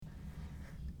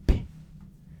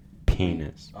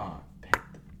penis.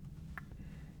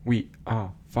 We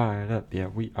are fired up. Yeah,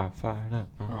 we are fired up.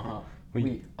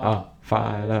 We are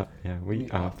fired up. Yeah, we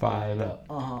are fired up.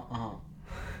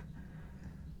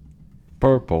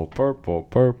 Purple, purple,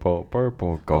 purple,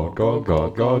 purple, gold, gold,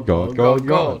 gold, gold, gold, gold,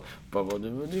 gold.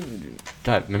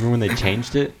 God, remember when they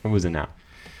changed it? What was it now?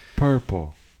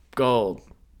 Purple. Gold.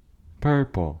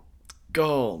 Purple.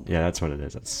 Gold. Yeah, that's what it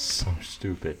is. That's so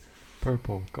stupid.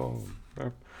 Purple, gold.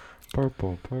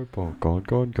 Purple, purple, gold,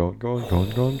 gold, gold, gold,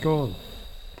 gold, gold, gold.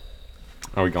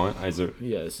 Are we going? Is it?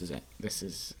 Yeah, this is it. This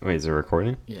is... Wait, is it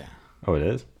recording? Yeah. Oh, it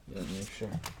is? Yeah, make sure.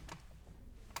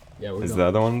 Yeah, we're Is the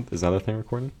other one? Is the other thing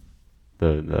recording?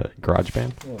 The garage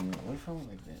band? Oh, no. What if I went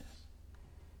like this?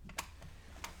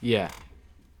 Yeah.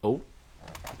 Oh.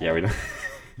 Yeah, we don't.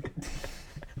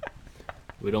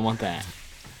 We don't want that.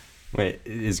 Wait,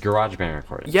 is garage band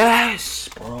recording? Yes,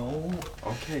 bro.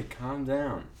 Okay, calm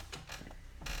down.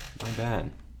 My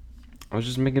bad. I was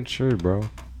just making sure, bro.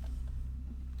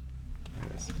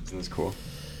 Isn't this cool?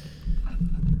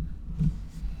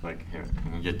 Like, here,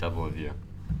 can you get double of you?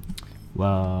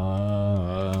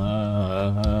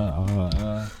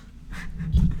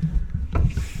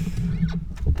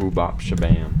 Boo bop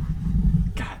shabam.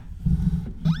 God.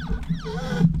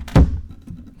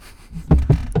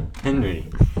 Henry.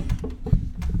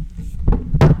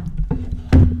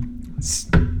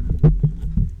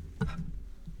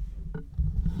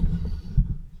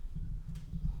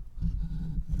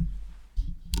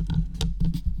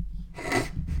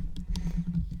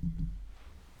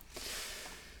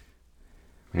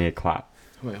 We need a clap.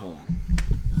 Wait, hold on.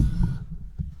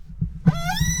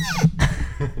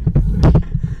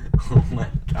 Oh my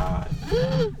god.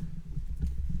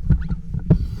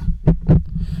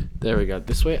 There we go.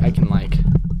 This way I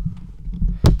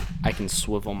can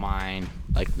swivel mine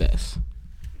like this.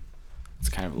 It's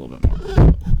kind of a little bit more.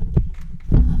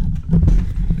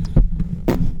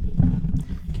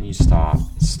 Can you stop?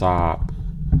 Stop.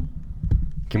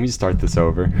 Can we start this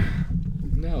over?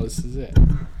 No, this is it.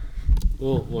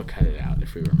 We'll cut it out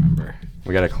if we remember.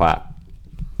 We gotta clap.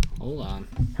 Hold on.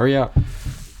 Hurry up.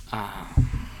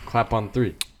 Clap on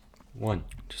 3. 1.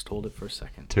 Just hold it for a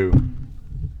second. 2.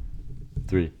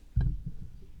 3.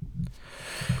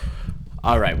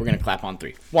 All right, we're gonna clap on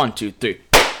 3. 1, 2, 3.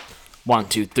 1,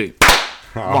 2, 3.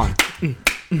 Oh.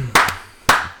 1.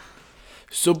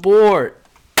 Support.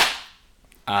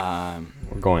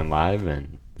 We're going live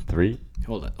in 3.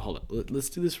 Hold it. Let's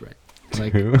do this right.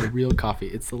 Like Two. the real coffee.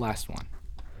 It's the last one.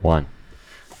 1.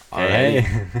 Alrighty.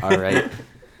 Hey. Alright.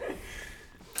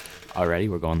 Alrighty,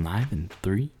 we're going live in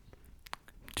 3,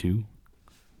 2,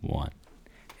 1.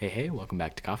 Hey, welcome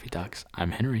back to Coffee Talks.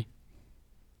 I'm Henry.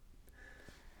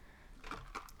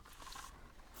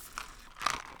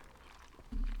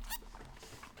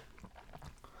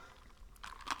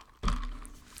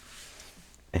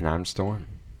 And I'm Storm.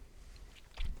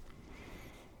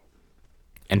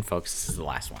 And folks, this is the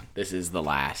last one. This is the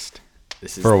last.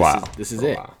 This is For a while. This is For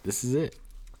a it. while. This is it.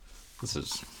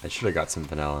 I should have got some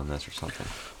vanilla in this or something.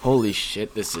 Holy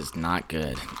shit, this is not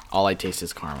good. All I taste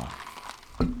is caramel.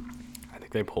 I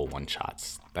think they pull 1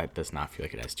 shot. That does not feel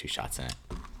like it has 2 shots in it.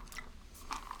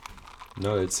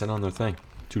 No, it's sent on their thing.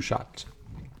 2 shots.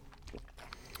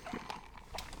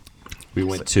 We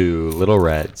went to Little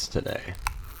Red's today.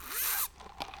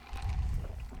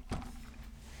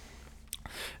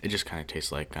 It just kind of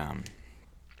tastes like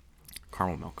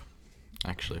caramel milk,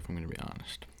 actually, if I'm going to be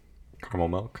honest. Caramel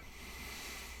milk.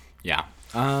 Yeah.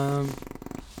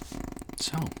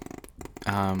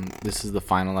 This is the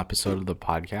final episode of the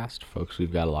podcast, folks.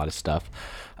 We've got a lot of stuff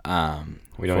We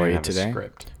don't for even you have today. a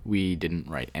script. We didn't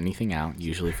write anything out.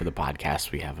 Usually for the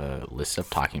podcast, we have a list of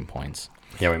talking points.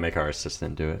 Yeah, we make our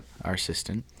assistant do it. Our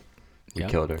assistant. We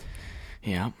killed her.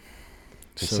 Yeah.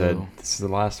 She said, "This is the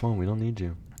last one. We don't need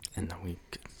you." And then we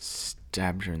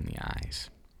stabbed her in the eyes.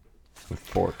 With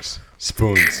forks.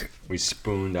 Spoons. We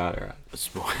spooned out her eyes.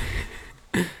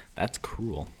 That's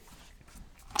cruel.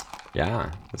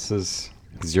 Yeah, this is...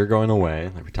 Because you're going away,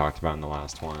 like we talked about in the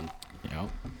last one. Yep.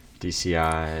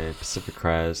 DCI, Pacific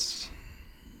Crest.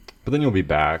 But then you'll be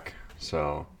back,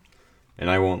 so... And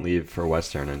I won't leave for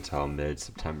Western until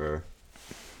mid-September.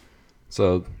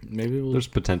 So Maybe there's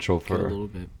potential for... a little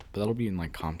bit. But that'll be in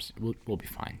like comps. We'll be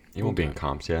fine. You won't be in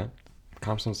comps yet.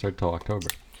 Comps don't start till October.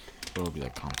 It'll be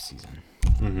like comp season.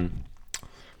 Mm-hmm.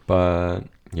 But,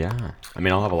 yeah. I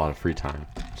mean, I'll have a lot of free time,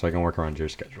 so I can work around your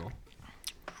schedule.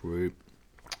 Sweet.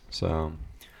 So...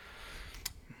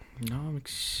 No,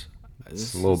 it's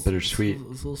a little bittersweet.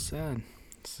 It's a little sad.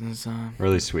 This is,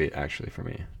 Really sweet, actually, for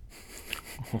me.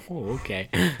 Oh, okay.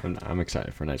 I'm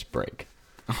excited for a nice break.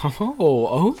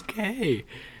 Oh, okay.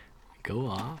 Go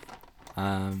off.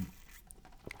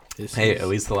 Hey, at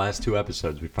least the last 2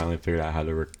 episodes, we finally figured out how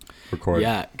to record.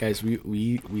 Yeah, guys,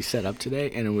 we set up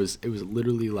today, and it was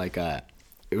literally like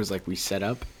we set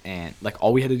up, and like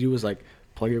all we had to do was like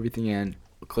plug everything in,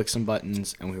 click some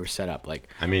buttons, and we were set up. Like,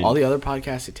 I mean, all the other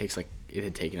podcasts, it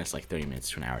had taken us like 30 minutes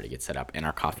to an hour to get set up, and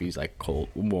our coffee's like cold,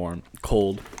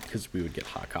 because we would get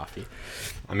hot coffee.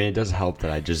 I mean, it does help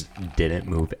that I just didn't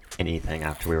move anything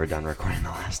after we were done recording the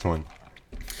last one.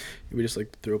 We just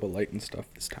like threw up a light and stuff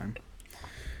this time.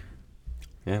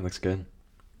 Yeah, it looks good.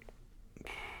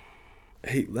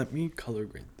 Hey, let me color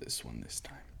grade this one this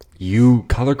time. You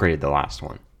color graded the last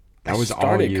one. That was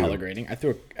all you. Color grading. I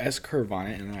threw a S curve on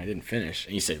it, and then I didn't finish.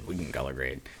 And you said we can color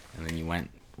grade, and then you went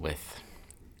with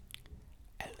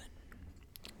Ellen.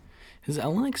 Is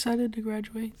Ellen excited to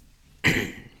graduate?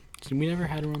 We never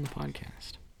had her on the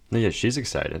podcast. No, yeah, she's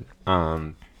excited.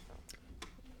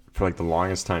 For like the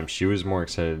longest time, she was more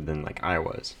excited than like I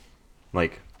was.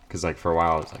 Like, because like for a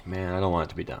while I was like, man, I don't want it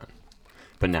to be done.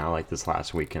 But now like this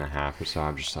last week and a half or so,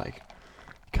 I'm just like,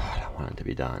 God, I want it to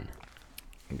be done.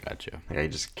 Gotcha. Like I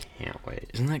just can't wait.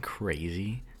 Isn't that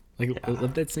crazy? Like, Yeah.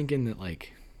 let that sink in. That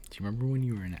like, do you remember when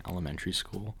you were in elementary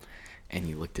school, and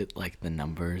you looked at like the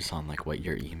numbers on like what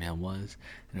your email was,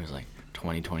 and it was like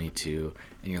 2022,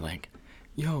 and you're like,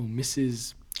 yo,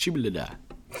 Mrs. Chibalada,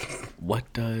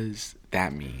 what does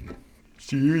that mean?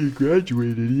 She already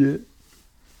graduated yet?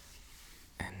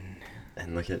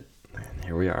 And look at, man,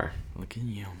 here we are. Look at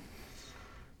you.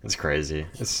 It's crazy.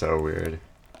 It's so weird.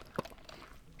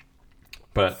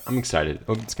 But I'm excited.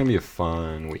 It's going to be a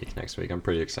fun week next week. I'm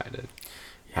pretty excited.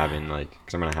 Yeah. Having like,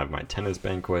 because I'm going to have my tennis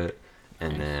banquet,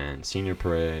 and then senior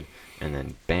parade, and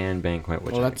then band banquet,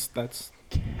 which that's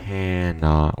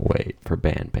cannot wait for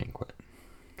band banquet.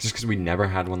 Just because we never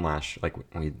had one last year. Like,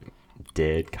 we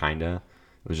did, kind of.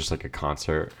 It was just like a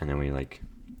concert, and then we like,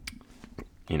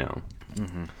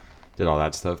 did all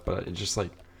that stuff. But it just like,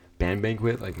 band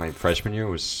banquet, like my freshman year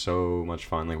was so much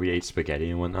fun. Like, we ate spaghetti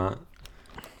and whatnot.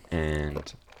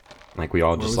 And like we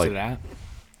all just like it at?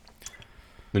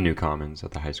 The New Commons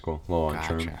at the high school, little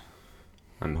lunchroom. Gotcha.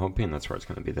 I'm hoping that's where it's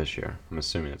going to be this year. I'm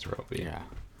assuming it's where it'll be. Yeah.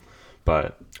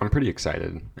 But I'm pretty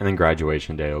excited. And then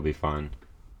graduation day will be fun.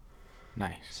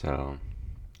 Nice. So,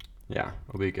 yeah,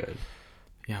 it'll be good.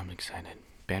 Yeah, I'm excited.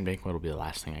 Band banquet will be the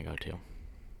last thing I go to.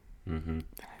 Mm-hmm. Then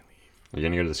I leave. Are you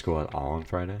going to go to school at all on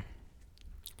Friday?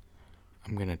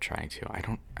 I'm gonna try to. I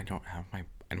don't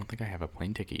think I have a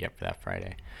plane ticket yet for that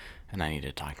Friday, and I need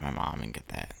to talk to my mom and get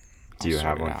that. Do you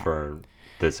have one for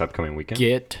this upcoming weekend?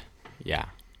 Get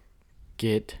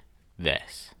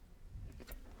this.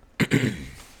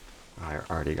 I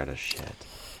already got a shit.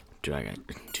 Dude,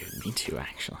 me too,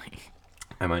 actually.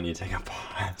 I might need to take a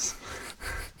pause.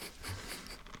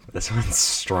 This one's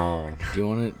strong. Do you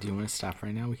want to stop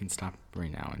right now? We can stop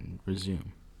right now and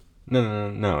resume.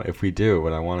 No. If we do,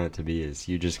 what I want it to be is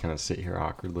you just kind of sit here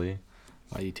awkwardly.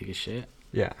 While you take a shit?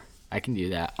 Yeah. I can do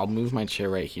that. I'll move my chair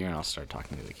right here and I'll start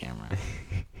talking to the camera.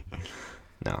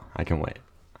 No, I can wait.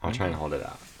 I'll try and hold it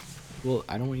out. Well,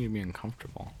 I don't want you to be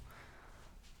uncomfortable.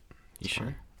 You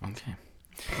sure? Okay.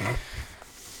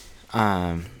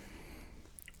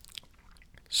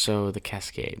 So the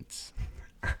Cascades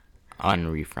on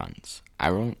refunds.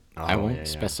 I won't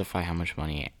specify how much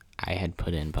money I had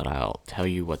put in, but I'll tell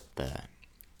you what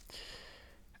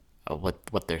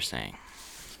what they're saying.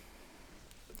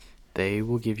 They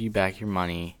will give you back your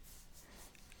money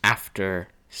after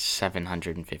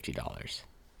 $750.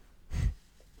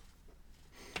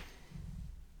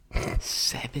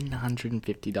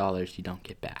 $750 you don't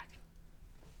get back.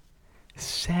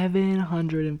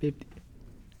 $750.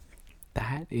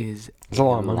 That is a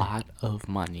lot of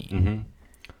money. Mm-hmm. Like,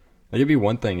 it'd be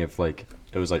one thing if like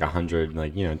it was like 100,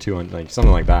 like 200, like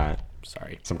something like that.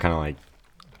 Sorry. Some kind of like,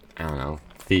 I don't know,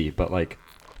 fee, but like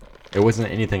it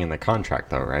wasn't anything in the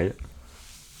contract though, right?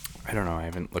 I don't know. I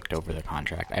haven't looked over the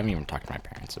contract. I haven't even talked to my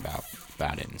parents about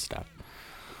it and stuff.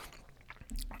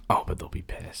 Oh, but they'll be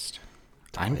pissed.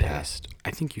 I'm pissed.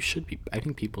 I think you should be. I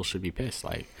think people should be pissed.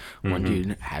 Like, one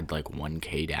dude had like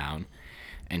 $1,000 down,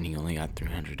 and he only got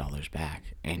 $300 back,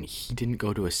 and he didn't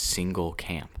go to a single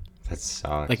camp. That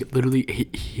sucks. Like, literally,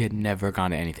 he had never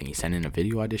gone to anything. He sent in a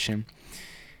video audition,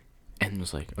 and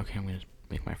was like, "Okay, I'm gonna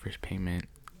make my first payment."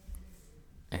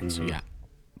 And so yeah.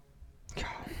 God,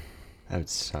 that would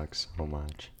suck so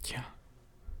much. Yeah.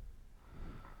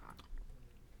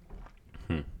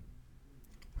 At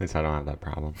least I don't have that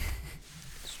problem.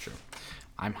 It's true.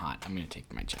 I'm hot. I'm gonna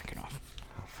take my jacket off.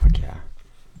 Oh, fuck yeah.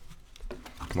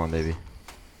 Come on, baby.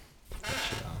 Put that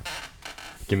shit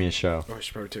off. Give me a show. Oh, I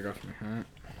should probably take off my hat.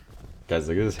 Guys,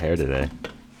 look at this hair today.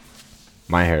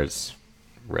 My hair's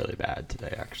really bad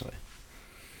today, actually.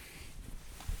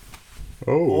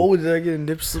 Oh. did I get a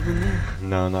nip slip in there?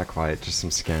 No, not quite. Just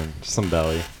some skin. Just some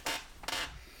belly.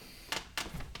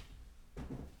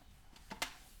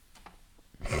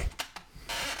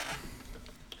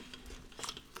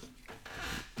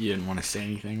 You didn't want to say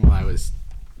anything while I was...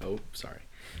 Oh, sorry.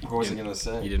 What was I going to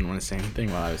say? You didn't want to say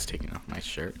anything while I was taking off my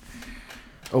shirt.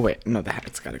 Oh, wait. No, the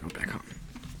hat's got to go back on.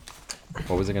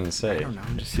 What was I going to say? I don't know.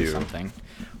 Just say something.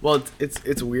 Well,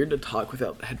 it's weird to talk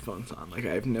without the headphones on. Like,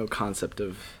 I have no concept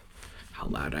of how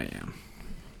loud I am.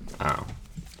 Oh.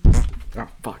 Oh,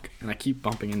 fuck. And I keep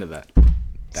bumping into that.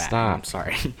 Stop. I'm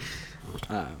sorry.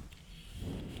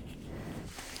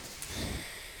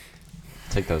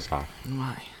 Take those off.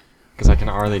 Why? Because I can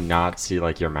hardly not see,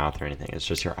 like, your mouth or anything. It's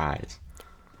just your eyes.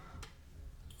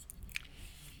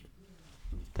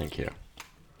 Thank you.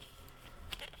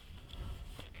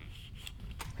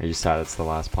 Are you sad it's the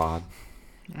last pod?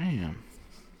 I am.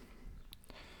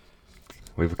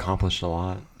 We've accomplished a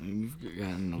lot. We've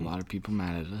gotten a lot of people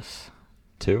mad at us.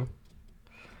 2?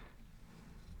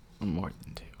 More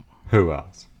than 2. Who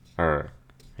else? Or,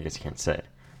 I guess you can't say.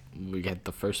 We got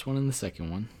the first one and the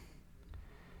second one.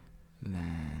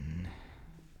 Then,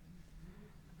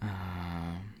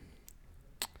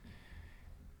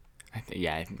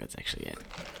 I think that's actually it.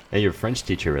 Hey, your French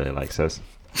teacher really likes us.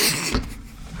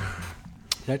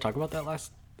 Did I talk about that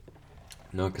last?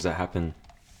 No, because that happened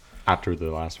after the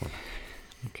last one.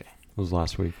 Okay. It was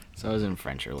last week. So I was in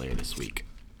French earlier this week.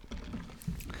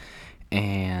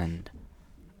 And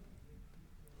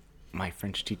my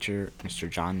French teacher, Mr.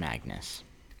 John Magnus,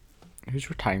 who's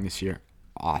retiring this year,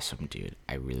 awesome dude.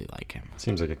 I really like him.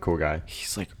 Seems like a cool guy.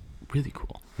 He's like really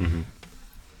cool. Mm-hmm.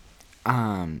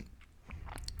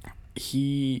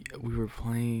 We were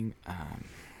playing,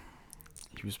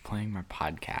 he was playing my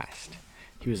podcast.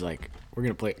 He was like, we're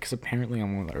going to play, because apparently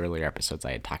on one of the earlier episodes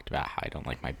I had talked about how I don't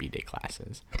like my B-Day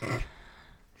classes. I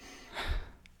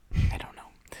don't know.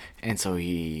 And so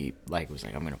he was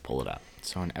like, I'm going to pull it up.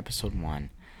 So in episode 1,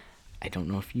 I don't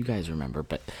know if you guys remember,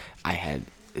 but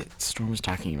Storm was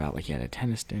talking about, like, he had a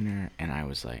tennis dinner, and I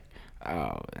was like,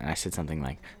 oh, and I said something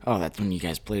like, oh, that's when you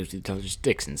guys played with each other's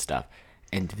dicks and stuff.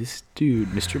 And this dude,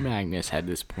 Mr. Magnus, had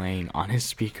this playing on his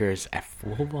speakers at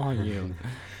full volume.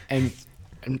 And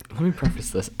let me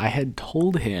preface this. I had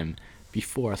told him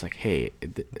before, I was like, hey,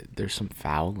 there's some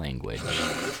foul language.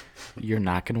 You're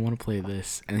not going to want to play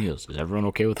this. And he goes, is everyone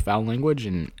okay with foul language?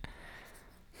 And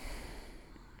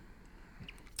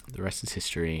the rest is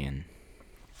history. And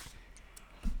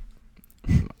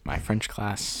my French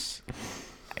class,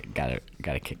 I got a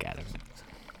kick out of it.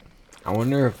 I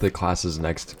wonder if the class is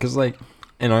next, because, like,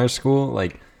 in our school,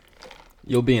 like,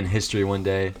 you'll be in history one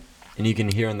day, and you can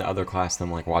hear in the other class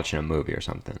them, like, watching a movie or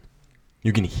something.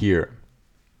 You can hear.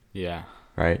 Yeah.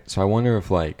 Right? So I wonder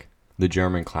if, like, the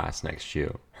German class next to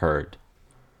you heard.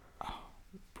 Oh,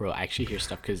 bro, I actually hear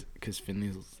stuff because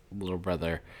Finley's little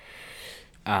brother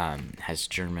has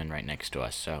German right next to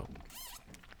us, so...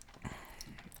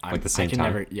 Like the same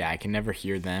time? I can never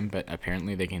hear them, but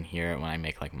apparently they can hear it when I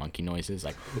make, like, monkey noises,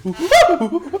 like...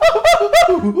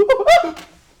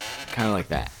 kind of like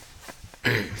that.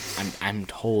 I'm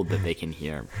told that they can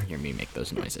hear me make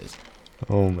those noises.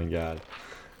 Oh my god.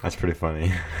 That's pretty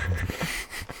funny.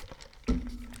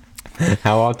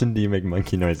 How often do you make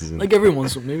monkey noises? Like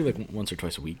maybe like once or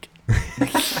twice a week.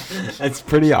 That's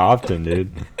pretty often,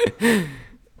 dude.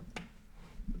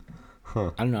 Huh.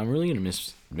 I don't know. I'm really gonna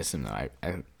miss him though.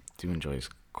 I do enjoy his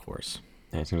course.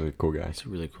 Yeah, he seems like a cool guy. He's a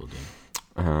really cool dude.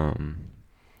 I'm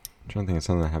trying to think of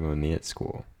something that happened with me at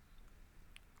school.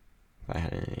 If I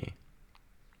had any.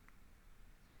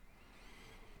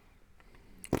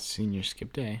 Senior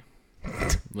skip day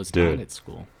was Dude. not at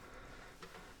school.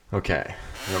 Okay.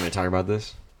 You want me to talk about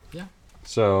this? Yeah.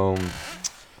 So,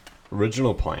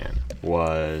 original plan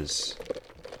was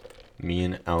me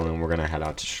and Ellen were going to head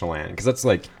out to Chelan. Because that's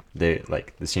like, the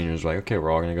seniors were like, okay,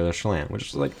 we're all going to go to Chelan. Which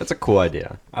is like, that's a cool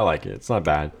idea. I like it. It's not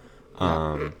bad.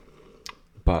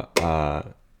 But,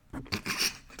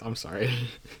 I'm sorry.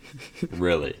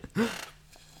 really.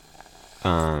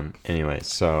 Anyway,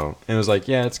 so it was like,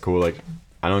 yeah, it's cool. Like,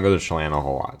 I don't go to Chelan a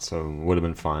whole lot, so it would have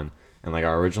been fun. And like,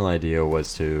 our original idea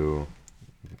was to,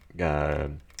 I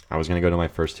was gonna go to my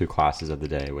first 2 classes of the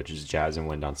day, which is jazz and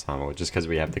wind ensemble, just because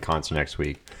we have the concert next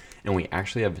week, and we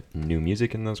actually have new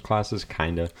music in those classes,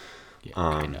 kinda.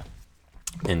 Yeah, kinda.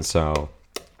 And so,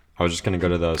 I was just gonna go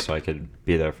to those so I could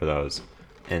be there for those,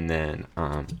 and then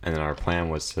our plan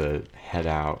was to head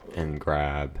out and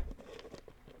grab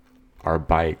our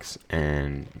bikes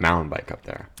and mountain bike up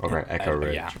there over at Echo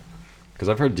Ridge. Yeah. Because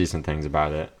I've heard decent things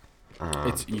about it.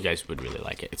 You guys would really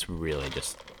like it. It's really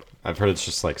just... I've heard it's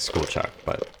just like School Chuck,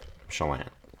 but Chelan.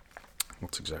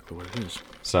 That's exactly what it is.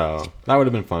 So that would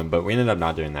have been fun, but we ended up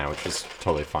not doing that, which was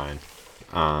totally fine.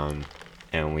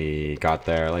 And we got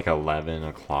there like 11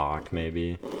 o'clock,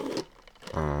 maybe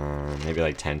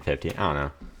like 10:50. I don't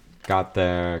know. Got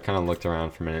there, kind of looked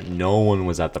around for a minute. No one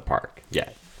was at the park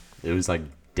yet. It was like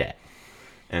dead.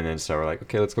 And then so we're like,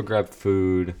 okay, let's go grab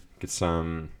food, get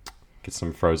some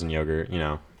frozen yogurt,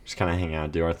 just kind of hang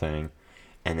out, do our thing.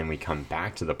 And then we come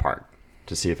back to the park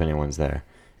to see if anyone's there.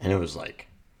 And it was like,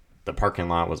 the parking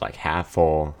lot was like half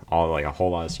full. A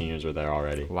whole lot of seniors were there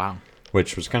already. Wow.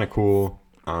 Which was kind of cool.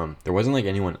 There wasn't like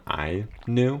anyone I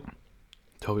knew.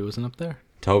 Toby wasn't up there?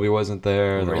 Toby wasn't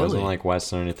there. Really? There wasn't like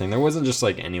Weston or anything. There wasn't just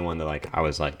like anyone that like I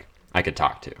was like I could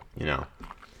talk to,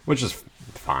 which is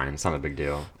fine. It's not a big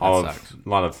deal. A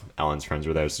lot of Ellen's friends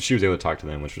were there, so she was able to talk to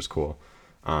them, which was cool.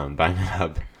 But I ended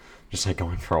up just like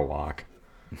going for a walk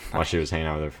while she was hanging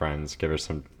out with her friends, give her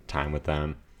some time with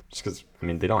them. Just because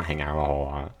they don't hang out a whole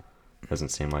lot. Doesn't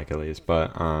seem like, at least,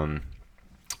 but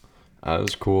it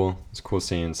was cool. It was cool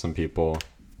seeing some people.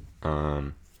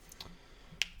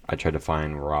 I tried to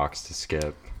find rocks to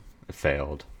skip. It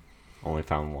failed. Only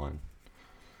found one.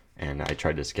 And I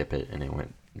tried to skip it, and it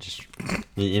went just...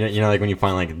 like when you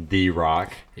find, like, the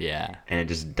rock. Yeah. And it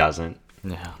just doesn't.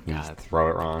 Yeah, you just throw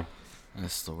it wrong.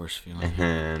 That's the worst feeling. And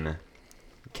then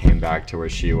came back to where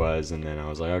she was, and then I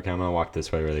was like, okay, I'm going to walk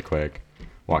this way really quick.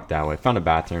 Walked that way. Found a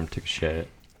bathroom, took a shit.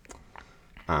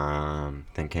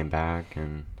 Then came back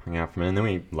and hung out for a minute. And then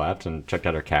we left and checked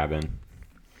out our cabin.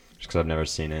 Just because I've never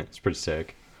seen it. It's pretty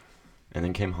sick. And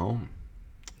then came home.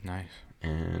 Nice.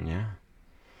 And yeah.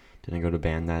 Didn't go to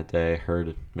band that day.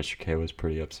 Heard Mr. K was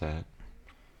pretty upset.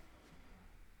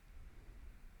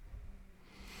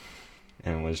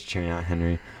 And was cheering out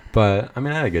Henry. But, I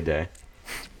had a good day.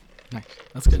 Nice.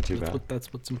 That's good.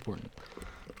 That's what's important.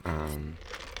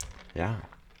 Yeah.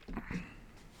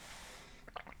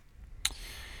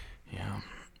 Yeah.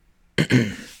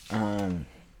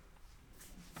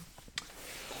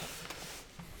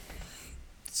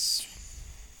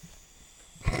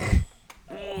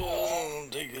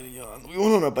 Take it yawn. We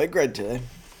went on a bike ride today.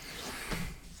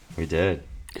 We did.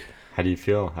 How do you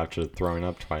feel after throwing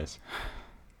up twice?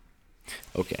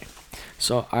 Okay,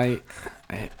 so I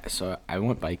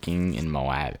went biking in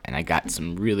Moab, and I got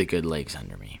some really good legs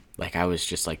under me. Like, I was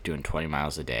just like doing 20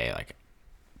 miles a day. Like,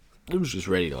 I was just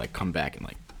ready to like come back and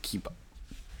like keep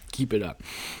it up.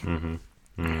 Mm-hmm.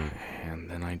 Mm-hmm. And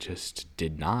then I just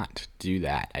did not do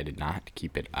that. I did not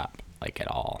keep it up like at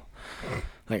all.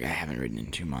 Like, I haven't ridden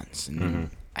in 2 months, and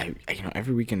then I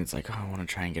every weekend it's like, oh, I want to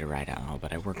try and get a ride out. Oh,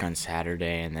 but I work on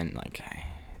Saturday, and then like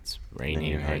it's raining.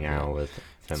 Then you hang like, out with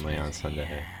family on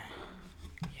Sunday.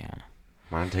 Yeah.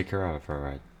 Why don't take her out for a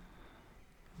ride?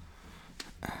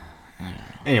 I don't know.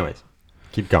 Anyways,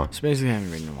 keep going. So basically, I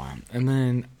haven't ridden in a while. And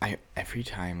then every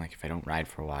time, like, if I don't ride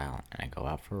for a while and I go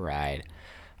out for a ride,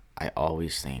 I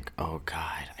always think, oh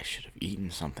God, I should have eaten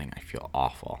something. I feel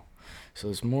awful. So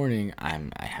this morning, I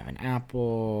have an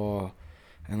apple,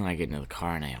 and then I get into the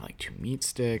car and I have like 2 meat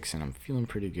sticks, and I'm feeling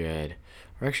pretty good.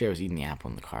 Or actually, I was eating the apple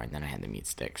in the car, and then I had the meat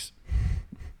sticks.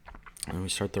 And then we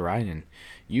start the ride, and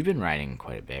you've been riding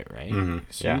quite a bit, right? Mm-hmm.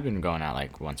 So yeah. You've been going out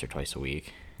like once or twice a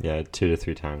week. Yeah, 2 to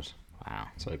 3 times. Wow.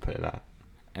 So I put it at.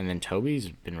 And then Toby's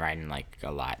been riding like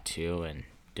a lot too, and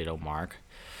ditto Mark.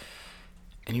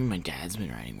 And even my dad's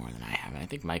been riding more than I have, and I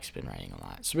think Mike's been riding a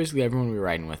lot. So basically everyone we were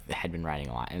riding with had been riding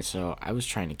a lot. And so I was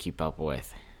trying to keep up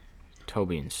with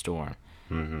Toby and Storm.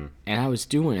 Mm-hmm. And I was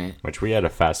doing it. Which we had a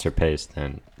faster pace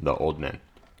than the old men.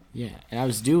 Yeah, and I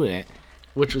was doing it,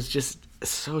 which was just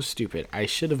so stupid. I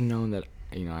should have known that,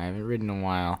 I haven't ridden in a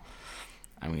while.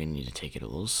 I'm going to need to take it a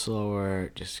little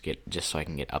slower, just so I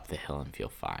can get up the hill and feel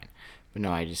fine. But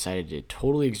no, I decided to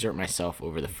totally exert myself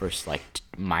over the first, like,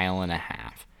 mile and a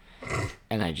half.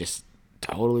 And I just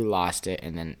totally lost it.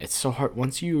 And then it's so hard.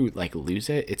 Once you, like, lose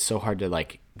it, it's so hard to,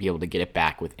 like, be able to get it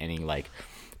back with any, like,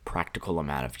 practical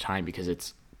amount of time. Because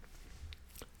it's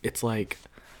like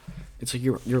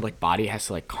your like, body has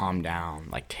to, like, calm down,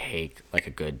 like, take, like,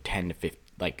 a good 10 to 15,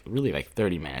 like, really, like,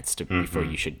 30 minutes before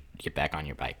you should get back on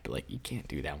your bike. But, like, you can't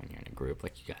do that when you're in a group.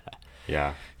 Like, you gotta...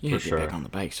 Yeah, you gotta get back on the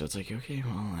bike. So it's like, okay,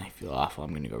 well, I feel awful.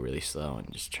 I'm gonna go really slow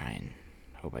and just try and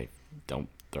hope I don't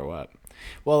throw up.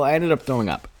 Well, I ended up throwing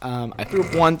up. I threw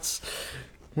up once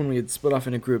when we had split off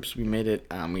into groups. We made it.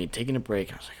 We had taken a break.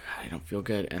 And I was like, God, I don't feel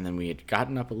good. And then we had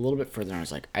gotten up a little bit further. And I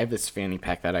was like, I have this fanny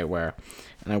pack that I wear,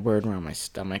 and I wear it around my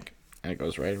stomach, and it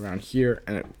goes right around here,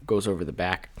 and it goes over the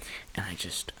back. And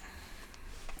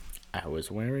I was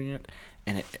wearing it.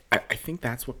 And I think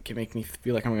that's what can make me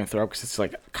feel like I'm going to throw up, because it's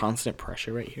like constant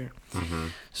pressure right here. Mm-hmm.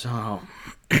 So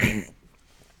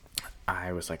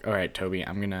I was like, all right, Toby,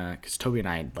 because Toby and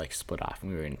I had like split off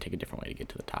and we were gonna take a different way to get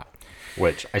to the top.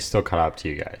 Which I still caught up to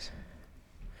you guys.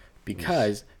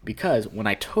 Because when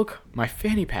I took my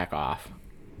fanny pack off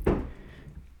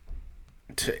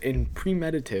in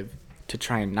premeditative to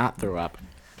try and not throw up,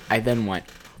 I then went,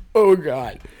 oh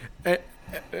God. And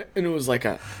it was like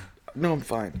no, I'm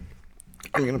fine.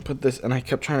 I'm going to put this. And I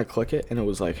kept trying to click it and it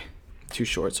was like too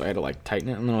short. So I had to like tighten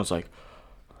it. And then I was like,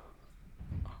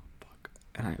 oh, fuck.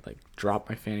 And I like dropped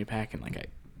my fanny pack and like I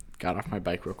got off my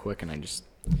bike real quick and I just.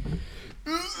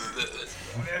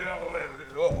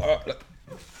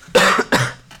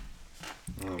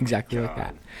 Exactly like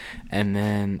that. And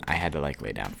then I had to like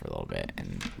lay down for a little bit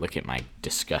and look at my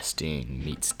disgusting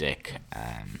meat stick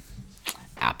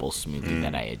apple smoothie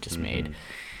that I had just made.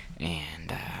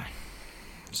 And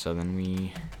so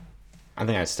then I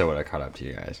think I still would have caught up to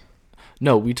you guys.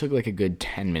 No, we took like a good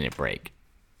 10-minute break.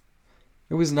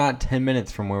 It was not 10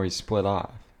 minutes from where we split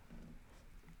off.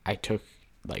 I took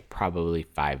like probably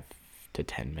 5 to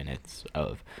 10 minutes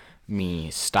of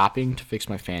me stopping to fix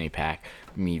my fanny pack,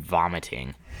 me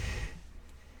vomiting,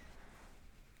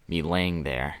 me laying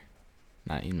there,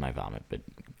 not in my vomit, but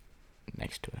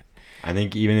next to it. I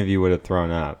think even if you would have thrown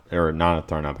up, or not have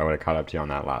thrown up, I would have caught up to you on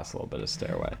that last little bit of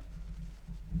stairway.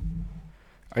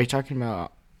 Are you talking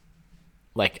about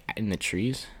like in the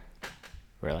trees?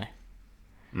 Really?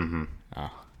 Mm-hmm.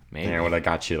 Oh, maybe. Yeah, I would have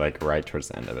got you like right towards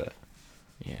the end of it.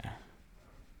 Yeah.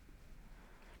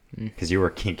 Because you were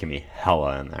kinking me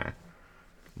hella in there.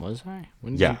 Was I?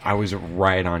 Yeah, I was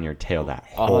right on your tail that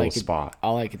whole spot.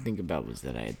 All I could think about was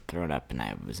that I had thrown up and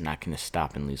I was not going to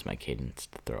stop and lose my cadence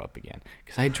to throw up again.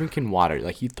 Because I had drinking water.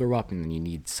 Like, you throw up and then you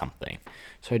need something.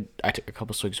 So I took a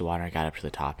couple swigs of water. I got up to the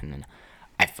top and then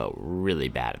I felt really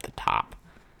bad at the top.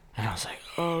 And I was like,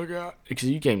 oh, God. Because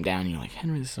you came down and you're like,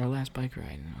 Henry, this is our last bike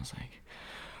ride. And I was like,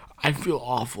 I feel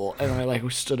awful. And I like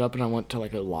stood up and I went to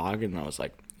like a log and I was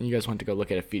like, you guys went to go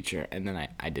look at a feature, and then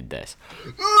I did this.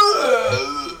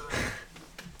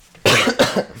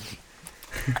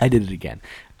 I did it again.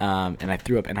 And I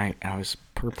threw up, and I was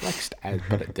perplexed.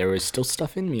 But there was still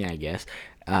stuff in me, I guess.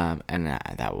 And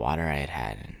that water I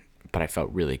had, but I felt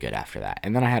really good after that.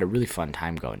 And then I had a really fun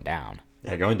time going down.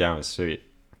 Yeah, going down was sweet.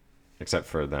 Except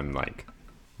for them, like,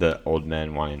 the old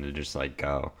men wanting to just, like,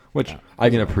 go. Which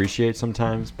I can appreciate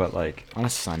sometimes, but, like... On a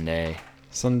Sunday,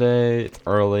 it's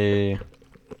early...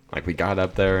 Like, we got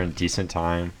up there in decent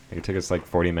time. Like, it took us, like,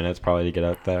 40 minutes probably to get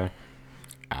up there.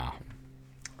 Oh.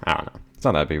 I don't know. It's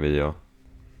not that big of a deal.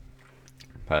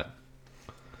 But,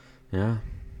 yeah.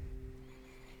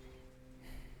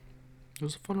 It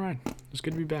was a fun ride. It was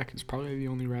good to be back. It's probably the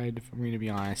only ride, if I'm going to be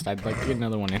honest. I'd like to get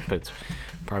another one in, but it's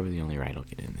probably the only ride I'll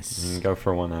get in this. You can go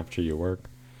for one after you work.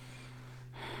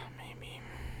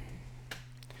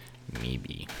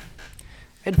 Maybe.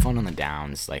 I had fun on the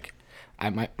downs. Like,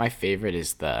 my favorite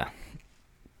is the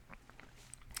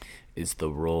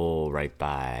roll right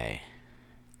by,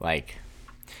 like,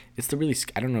 it's the really,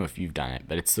 I don't know if you've done it,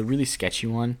 but it's the really sketchy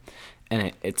one,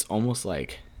 and it's almost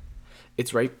like,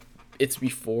 it's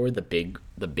before the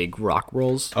big rock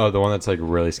rolls. Oh, the one that's like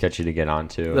really sketchy to get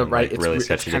onto, and right, like really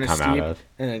sketchy to come out of.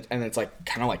 And it's like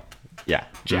kind of like yeah,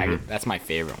 jagged. Mm-hmm. That's my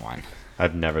favorite one.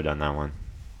 I've never done that one.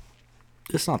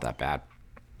 It's not that bad.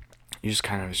 It's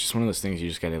just one of those things you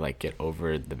just gotta like get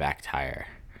over the back tire.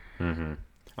 Mm-hmm.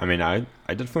 I mean, I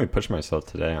definitely pushed myself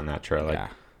today on that trail. Like, yeah.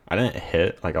 I didn't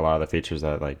hit like a lot of the features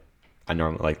that like I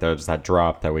normally like. There's that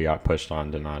drop that we got pushed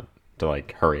on to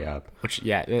like hurry up. Which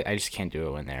yeah, I just can't do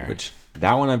it when they're. Which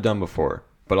that one I've done before,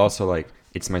 but also like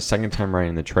it's my second time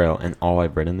riding the trail, and all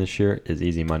I've ridden this year is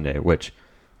Easy Monday, which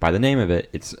by the name of it,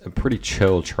 it's a pretty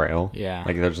chill trail. Yeah.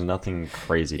 Like there's nothing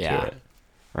crazy to it.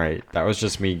 Right, that was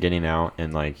just me getting out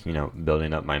and like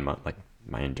building up my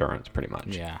endurance pretty much.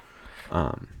 Yeah.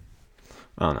 I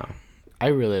don't know.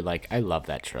 I love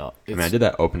that trail. I mean, I did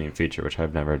that opening feature, which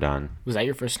I've never done. Was that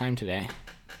your first time today?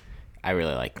 I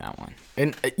really like that one.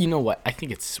 And you know what? I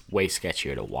think it's way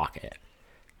sketchier to walk it.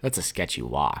 That's a sketchy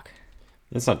walk.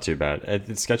 It's not too bad.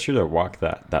 It's sketchier to walk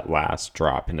that last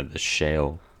drop into the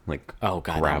shale, like oh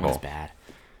god, gravel. That one's bad.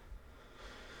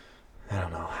 I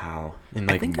don't know how. And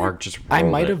like Mark just rolled I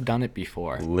might have done it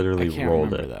before. Literally I can't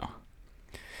rolled remember, it though.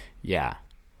 Yeah.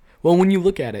 Well, when you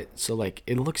look at it, so like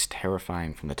it looks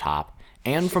terrifying from the top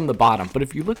and from the bottom, but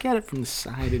if you look at it from the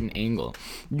side at an angle,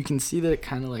 you can see that it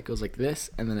kind of like goes like this,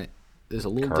 and then there's a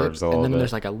little dip, and then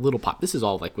there's like a little pop. This is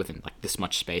all like within like this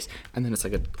much space, and then it's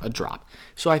like a drop.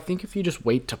 So I think if you just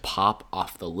wait to pop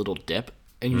off the little dip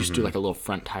and you just do like a little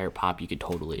front tire pop, you could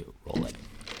totally roll it.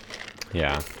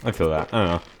 Yeah, I feel that. I don't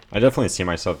know. I definitely see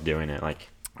myself doing it, like,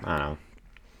 I don't know,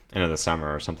 end of the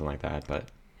summer or something like that, but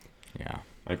yeah.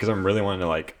 because I'm really wanting to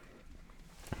like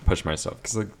push myself.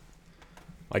 Because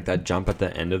like that jump at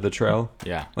the end of the trail,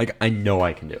 Yeah. like I know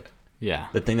I can do it. Yeah.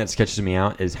 The thing that sketches me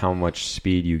out is how much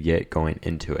speed you get going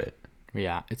into it.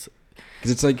 Yeah. It's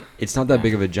Because it's like it's not that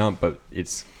big of a jump, but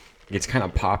it's kind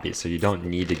of poppy, so you don't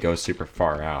need to go super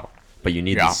far out, but you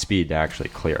need the speed to actually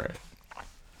clear it.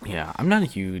 Yeah. I'm not a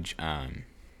huge. I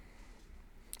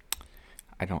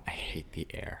hate the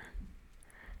air.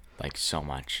 Like so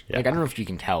much. Yeah. Like I don't know if you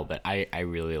can tell, but I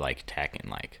really like tech and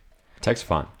like. Tech's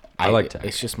fun. I like tech.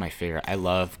 It's just my favorite. I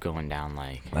love going down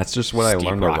like. That's just what I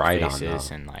learned to rock ride on. faces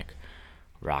Though. and like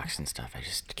rocks and stuff. I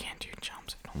just can't do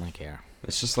jumps. I don't like air.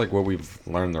 It's just like what we've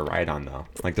learned to ride on though.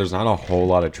 Like there's not a whole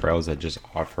lot of trails that just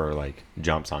offer like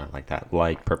jumps on it like that.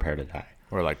 Like Prepare to Die.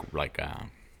 Or like ribbed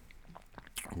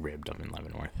up in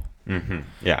Leavenworth. Mm-hmm.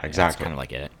 Yeah, exactly. That's kind of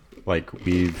like it.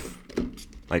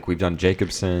 We've done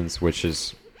Jacobson's, which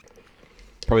is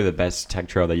probably the best tech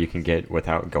trail that you can get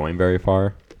without going very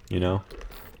far. You know,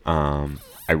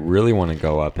 I really want to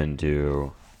go up and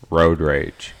do Road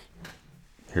Rage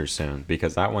here soon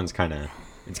because that one's kind of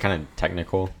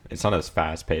technical. It's not as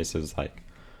fast paced as like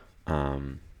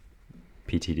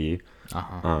PTD,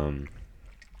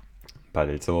 but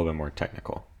it's a little bit more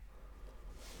technical.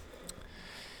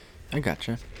 I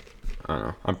gotcha. I don't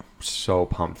know. I'm so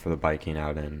pumped for the biking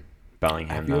out in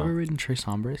Bellingham. Have you ever ridden Tres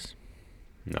Hombres?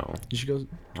 No. You should go.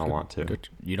 I want to.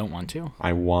 You don't want to?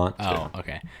 I want to. Oh,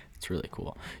 okay. It's really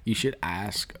cool. You should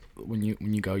ask when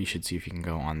you go. You should see if you can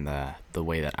go on the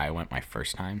way that I went my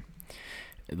first time.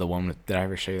 The one with, did I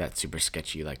ever show you that super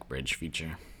sketchy like bridge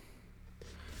feature?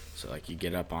 So like you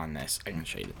get up on this. I can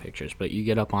show you the pictures, but you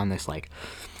get up on this like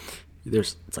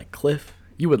it's like cliff.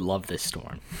 You would love this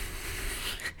storm.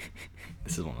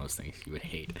 This is one of those things you would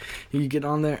hate. You get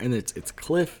on there and it's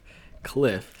cliff,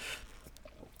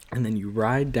 and then you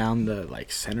ride down the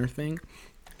like center thing,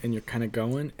 and you're kind of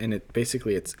going, and it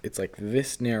basically it's like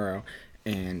this narrow,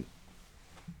 and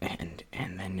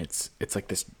then it's like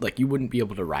this, like you wouldn't be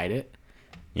able to ride it.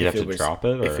 You'd have to drop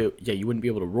it, or you wouldn't be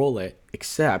able to roll it,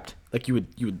 except like you would.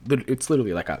 It's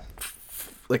literally like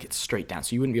it's straight down,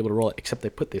 so you wouldn't be able to roll it. Except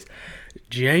they put this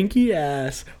janky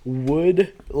ass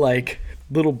wood like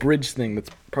little bridge thing that's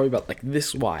probably about like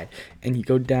this wide, and you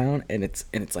go down, and it's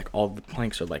like all the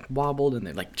planks are like wobbled and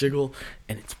they like jiggle,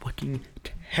 and it's fucking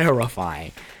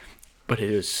terrifying, but it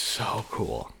is so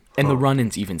cool. And the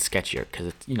run-in's even sketchier because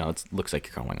it looks like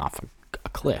you're going off a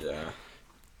cliff. Yeah.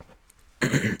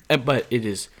 But it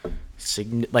is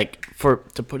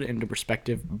to put it into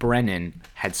perspective, Brennan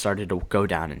had started to go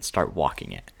down and start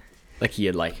walking it. Like he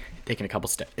had like taken a couple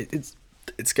steps. It's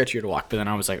sketchier to walk, but then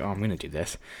I was like, oh, I'm gonna do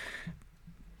this.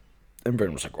 And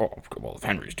Brennan was like, oh, well, if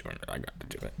Henry's doing it, I got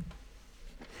to do it.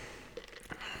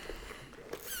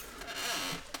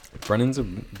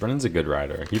 Brennan's a good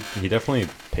rider. He definitely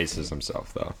paces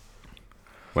himself though,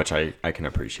 which I can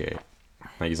appreciate.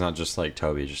 Like he's not just like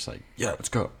Toby, just like, yeah, let's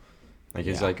go. Like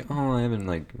he's like, oh, I haven't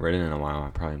like ridden in a while.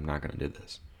 I'm probably not gonna do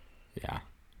this. Yeah,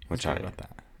 which I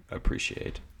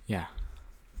appreciate. Yeah,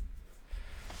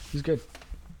 he's good.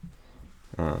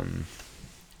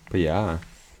 But yeah,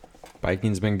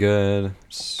 biking's been good.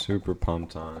 Super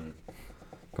pumped on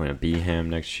going to Beeham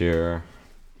next year.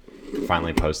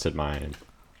 Finally posted my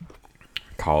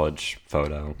college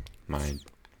photo.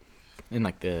 In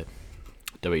like the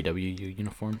WWU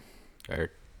uniform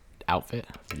or outfit.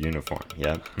 Uniform.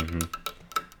 Yep. Mm-hmm.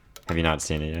 Have you not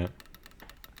seen it yet?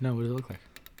 No. What does it look like?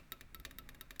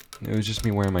 It was just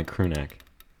me wearing my crew neck.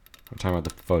 I'm talking about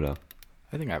the photo.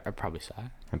 I think I probably saw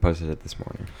it. I posted it this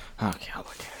morning. Okay, I'll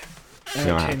look at it. You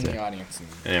don't have to. The audience.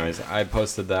 Anyways, I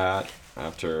posted that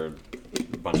after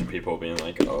a bunch of people being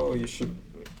like, "Oh, you should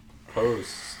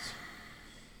post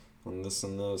on this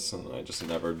and this," and I just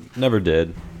never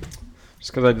did,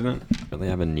 just because I didn't really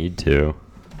have a need to.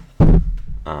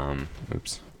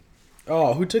 Oops.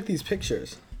 Oh, who took these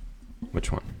pictures?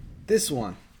 Which one? This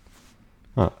one.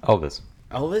 Oh, Elvis.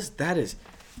 Elvis? That is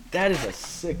a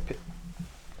sick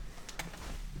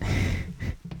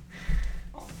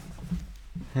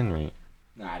Henry.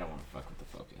 Nah, I don't want to fuck with the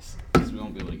focus because we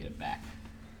won't be able to get it back.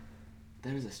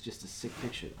 That is just a sick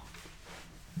picture.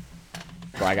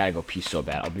 Bro, I gotta go pee so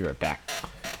bad. I'll be right back.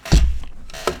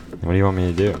 What do you want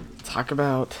me to do? Talk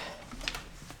about.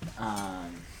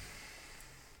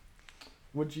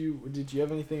 Did you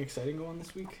have anything exciting go on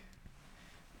this week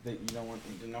that you don't want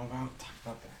me to know about? Talk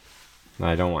about that.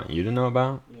 I don't want you to know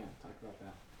about? Yeah, talk about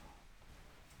that.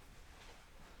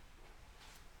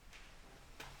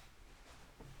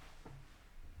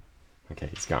 Okay,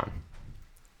 he's gone.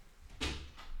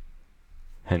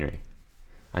 Henry,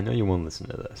 I know you won't listen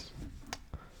to this,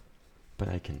 but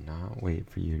I cannot wait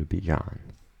for you to be gone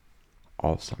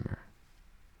all summer.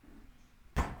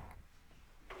 It's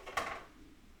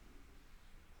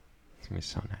gonna be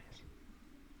so nice.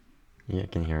 Yeah, I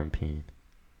can hear him peeing.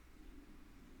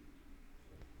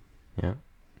 Yeah.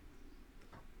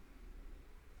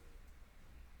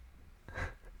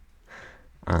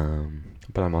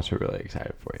 But I'm also really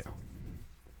excited for you.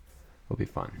 It'll be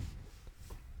fun.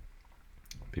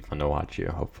 It'll be fun to watch you,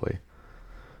 hopefully.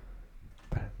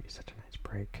 But it'll be such a nice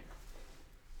break.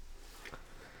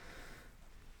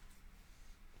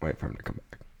 Wait for him to come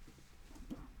back.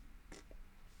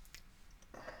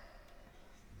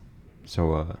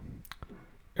 So,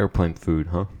 airplane food,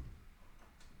 huh?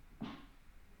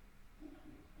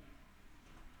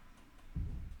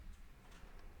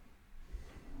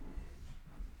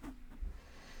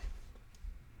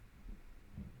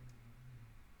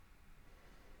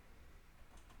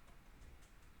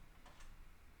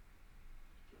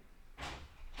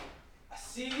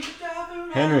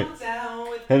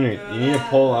 Henry, you need to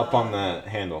pull up on the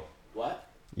handle. What?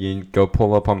 You go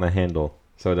pull up on the handle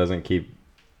so it doesn't keep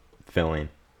filling.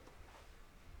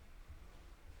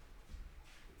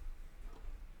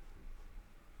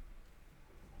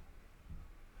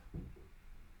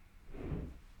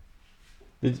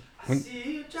 Did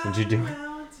you do it?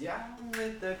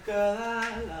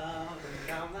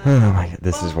 Oh my god,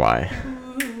 this is why.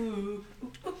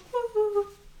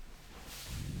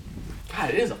 God,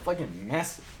 it is a fucking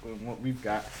mess with what we've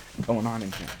got going on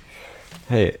in here.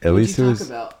 Hey, at least it was.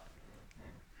 About?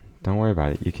 Don't worry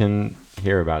about it. You can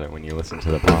hear about it when you listen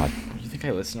to the pod. You think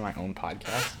I listen to my own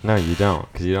podcast? No, you don't,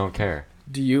 because you don't care.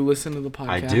 Do you listen to the podcast?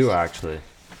 I do, actually.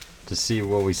 To see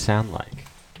what we sound like.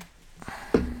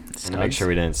 And to make sure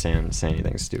we didn't say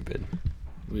anything stupid.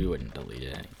 We wouldn't delete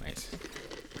it anyways.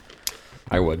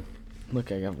 I would.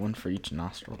 Look, I got one for each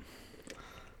nostril.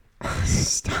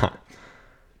 Stop.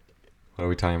 What are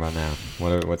we talking about now?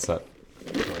 What's up?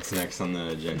 What's next on the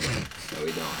agenda that we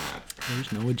don't have?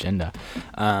 There's no agenda.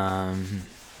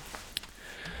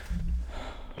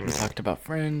 We talked about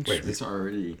French. Wait, this is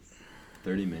already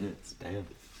 30 minutes. Damn.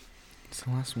 It's the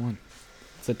last one.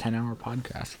 It's a 10-hour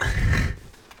podcast.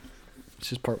 It's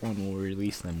just part one. We'll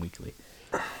release them weekly.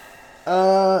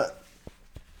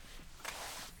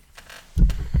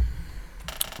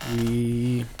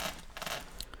 We...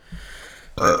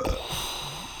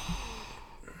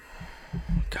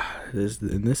 God,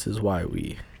 this is why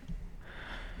we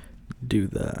do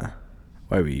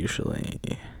why we usually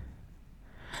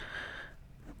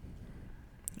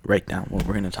write down what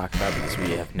we're going to talk about because we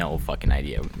have no fucking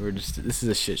idea. This is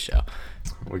a shit show.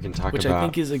 We can talk which about... I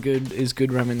think is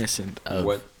good reminiscent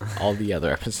of all the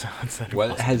other episodes.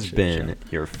 What has been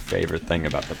your favorite thing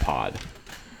about the pod?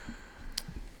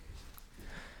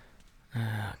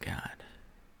 Oh, God.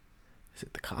 Is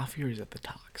it the coffee or is it the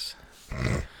talks?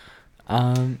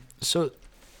 So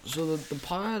the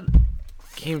pod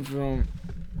came from...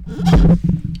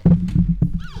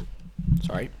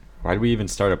 Sorry. Why did we even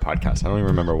start a podcast? I don't even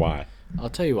remember why. I'll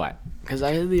tell you why. Because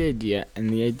I had the idea, and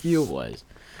the idea was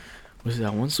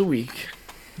that once a week,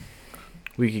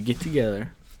 we could get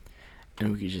together,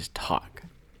 and we could just talk.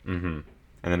 Mm-hmm.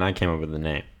 And then I came up with the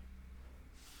name.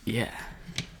 Yeah.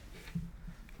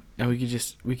 And we could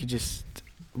just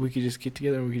get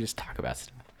together and we could just talk about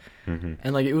stuff. Mm-hmm.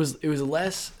 And like it was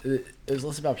less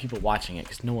about people watching it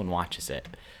because no one watches it.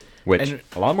 Which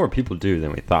a lot more people do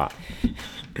than we thought.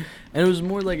 And it was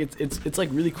more like it's like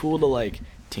really cool to like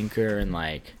tinker and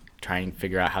like try and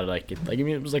figure out how to like get like I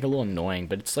mean it was like a little annoying,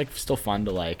 but it's like still fun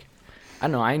to like I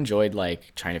don't know, I enjoyed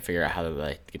like trying to figure out how to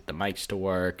like get the mics to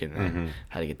work and then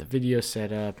how to get the video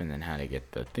set up and then how to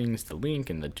get the things to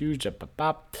link and the juice up.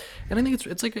 And I think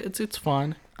it's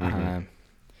fun. I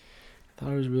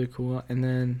thought it was really cool. And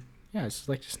then yeah, it's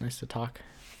like just nice to talk.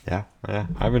 Yeah,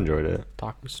 I've enjoyed it.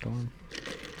 Talk with Storm.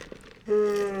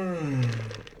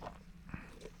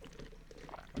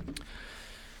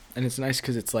 And it's nice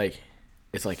because it's like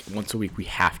once a week we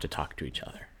have to talk to each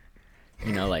other.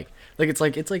 You know, like it's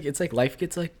like life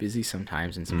gets like busy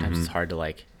sometimes, and sometimes it's hard to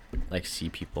like see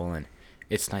people, and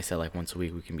it's nice that like once a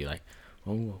week we can be like,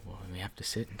 oh, we have to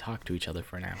sit and talk to each other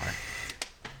for an hour,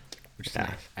 which is nice.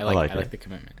 I like the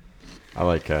commitment. I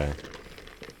like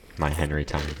my Henry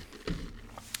time.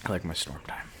 I like my Storm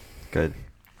time. Good.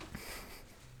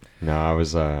 No, I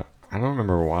was I don't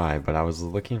remember why, but I was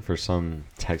looking for some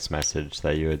text message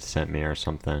that you had sent me or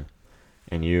something,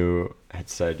 and you had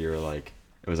said you were like.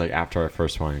 It was like after our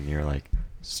first one, and you're like,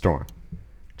 Storm,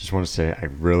 just want to say I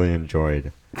really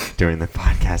enjoyed doing the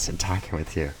podcast and talking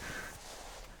with you.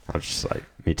 I was just like,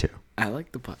 me too. I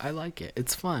like it.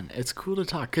 It's fun. It's cool to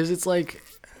talk because it's like,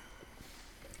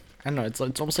 I don't know. It's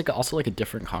almost like also like a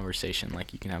different conversation.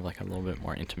 Like you can have like a little bit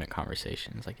more intimate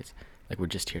conversations. Like it's like we're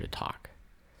just here to talk.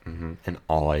 Mm-hmm. And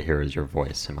all I hear is your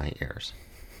voice in my ears,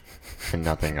 and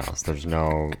nothing else. There's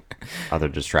no other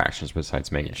distractions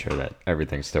besides making sure that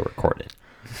everything's still recorded.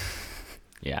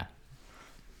 Yeah.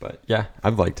 But yeah,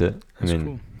 I've liked it. That's I mean,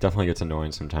 cool. definitely gets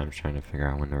annoying sometimes trying to figure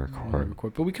out when to record.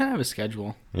 But we kind of have a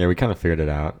schedule. Yeah, we kind of figured it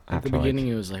out At the after beginning,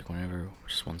 it was like whenever,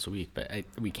 just once a week. But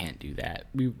we can't do that.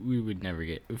 We would never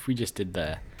get if we just did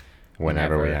the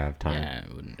whenever we have time. Yeah,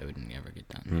 it wouldn't ever get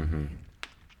done. Mm-hmm.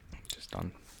 Just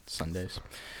on Sundays.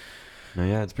 No,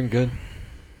 yeah, it's been good.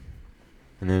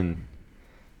 And then,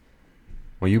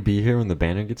 will you be here when the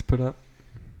banner gets put up?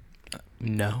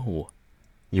 No.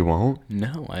 You won't?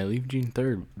 No, I leave June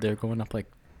 3rd. They're going up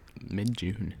like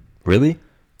mid-June. Really?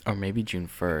 Or maybe June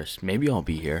 1st. Maybe I'll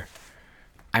be here.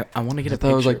 I want to get I a thought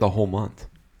picture. it was like the whole month.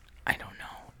 I don't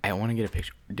know. I want to get a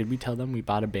picture. Did we tell them we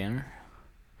bought a banner?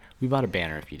 We bought a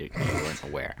banner if you weren't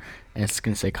aware. And it's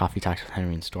going to say Coffee Talks with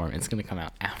Henry and Storm. It's going to come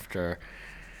out after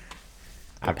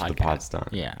the podcast. pod's done.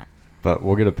 Yeah. But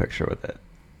we'll get a picture with it.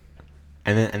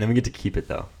 And then we get to keep it,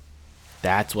 though.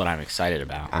 That's what I'm excited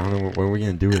about. I don't know. What are we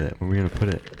going to do with it? Where are we going to put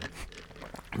it?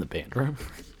 The band room.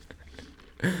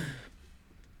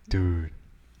 Dude,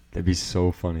 that'd be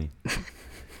so funny.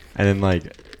 And then,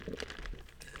 like,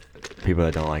 people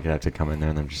that don't like it have to come in there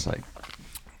and they're just like,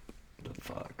 the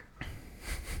fuck?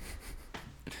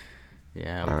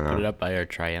 Yeah, I don't we'll put know. it up by our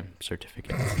Triumph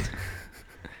certificate.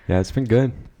 Yeah, it's been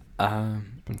good.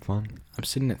 Um, It's been fun. I'm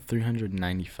sitting at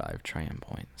 395 Triumph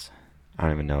points. I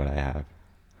don't even know what I have.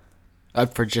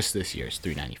 For just this year, it's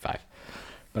 395.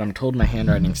 But I'm told my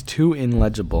handwriting's too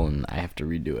illegible and I have to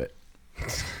redo it.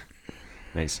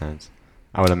 Makes sense.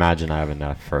 I would imagine I have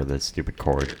enough for this stupid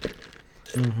cord.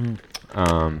 Mm-hmm.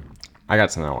 I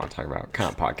got something I want to talk about, kind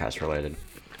of podcast related.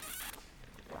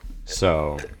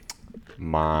 So,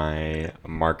 my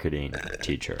marketing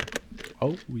teacher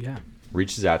Oh, yeah.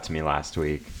 reaches out to me last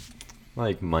week,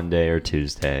 like Monday or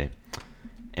Tuesday,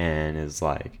 and is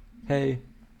like, "Hey,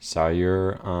 saw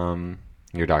your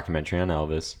documentary on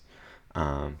Elvis."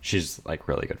 She's like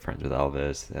really good friends with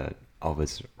Elvis.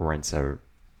 Elvis rents a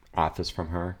office from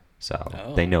her,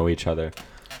 so they know each other.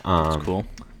 That's cool.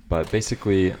 But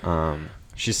basically,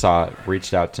 she saw it,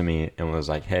 reached out to me, and was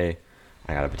like, "Hey,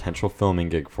 I got a potential filming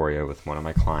gig for you with one of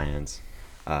my clients.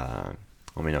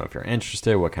 Let me know if you're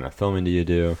interested. What kind of filming do you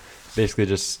do?" Basically,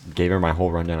 just gave her my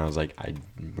whole rundown. I was like, I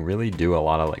really do a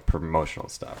lot of like promotional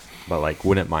stuff, but like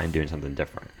wouldn't mind doing something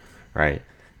different, right?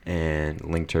 And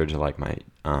linked her to like my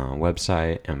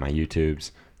website and my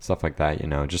YouTubes, stuff like that,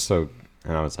 just so.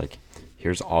 And I was like,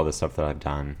 here's all the stuff that I've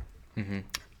done.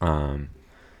 Mm-hmm.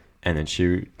 And then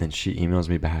she emails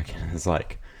me back and is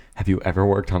like, "Have you ever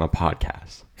worked on a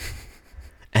podcast?"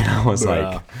 And I was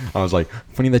like,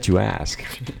 funny that you ask.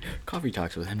 Coffee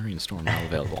Talks with Henry and Storm now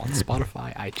available on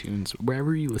Spotify, iTunes,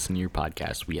 wherever you listen to your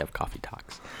podcast. We have Coffee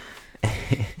Talks.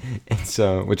 And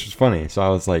so, which was funny. So I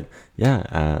was like,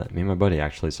 yeah, me and my buddy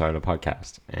actually started a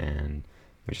podcast and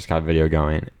we just got a video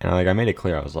going. And I made it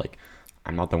clear. I was like,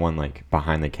 I'm not the one like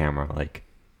behind the camera, like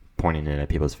pointing it at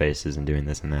people's faces and doing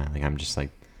this and that. Like, I'm just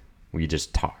like, we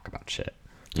just talk about shit.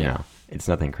 It's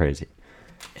nothing crazy.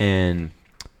 And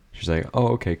she's like, "Oh,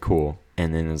 okay, cool."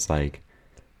 And then it's like,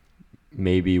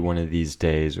 maybe one of these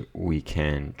days we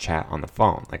can chat on the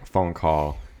phone, like a phone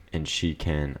call, and she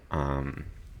can,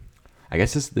 I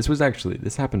guess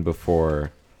this happened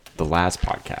before the last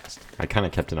podcast. I kind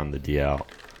of kept it on the DL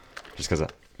just because,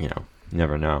 you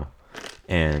never know.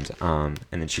 And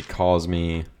then she calls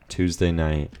me Tuesday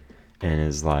night and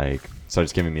is like,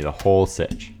 starts giving me the whole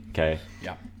sitch. Okay.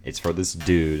 Yeah. It's for this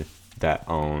dude that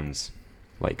owns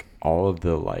like all of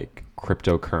the like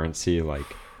cryptocurrency, like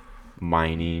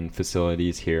mining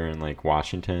facilities here in like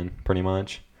Washington, pretty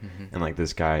much. Mm-hmm. And like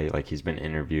this guy, like he's been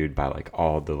interviewed by like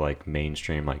all the like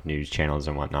mainstream like news channels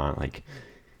and whatnot. Like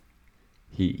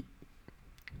he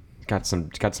got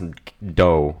some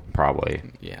dough probably.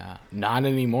 Yeah. Not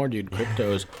anymore, dude.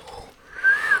 Crypto's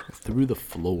through the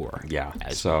floor. Yeah.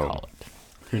 As we call it.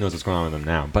 Who knows what's going on with him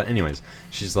now? But anyways,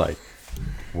 she's like,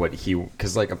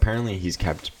 because like apparently he's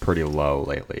kept pretty low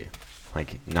lately.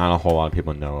 Like not a whole lot of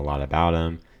people know a lot about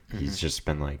him. Mm-hmm. He's just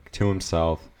been like to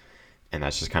himself, and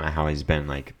that's just kind of how he's been,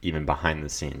 like even behind the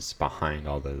scenes, behind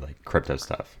all the like crypto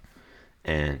stuff.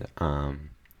 And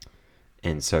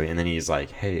then he's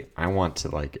like, "Hey, I want to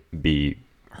like be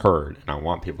heard, and I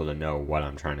want people to know what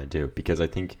I'm trying to do," because I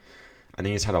think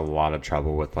he's had a lot of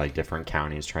trouble with like different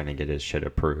counties trying to get his shit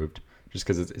approved. Just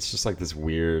because it's just like this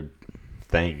weird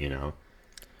thing,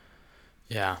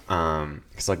 Yeah.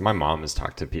 Because like my mom has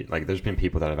talked to people, like there's been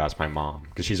people that have asked my mom,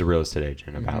 because she's a real estate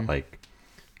agent, about like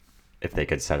if they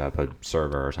could set up a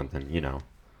server or something, you know,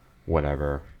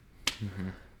 whatever,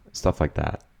 stuff like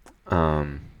that.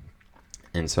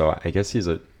 And so I guess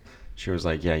she was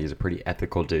like, yeah, he's a pretty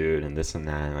ethical dude and this and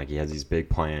that. And like, he has these big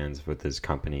plans with his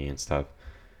company and stuff.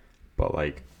 But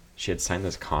like, she had signed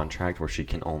this contract where she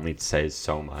can only say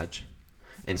so much.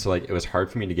 And so like, it was hard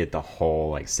for me to get the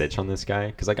whole like sitch on this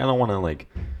guy. Cause like, I don't want to like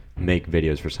make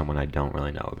videos for someone I don't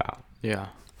really know about. Yeah.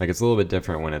 Like, it's a little bit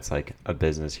different when it's like a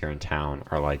business here in town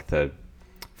or like the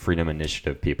Freedom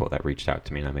Initiative people that reached out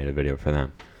to me and I made a video for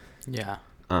them. Yeah.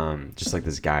 Just like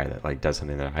this guy that like does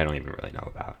something that I don't even really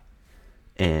know about.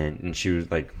 And she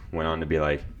was like, went on to be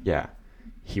like, yeah,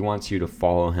 he wants you to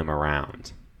follow him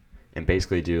around and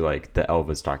basically do like the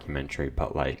Elvis documentary,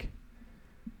 but like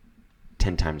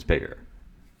 10 times bigger.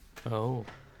 Oh.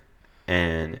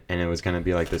 And it was going to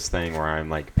be like this thing where I'm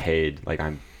like paid, like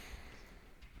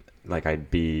I'd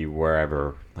be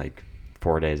wherever, like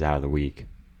 4 days out of the week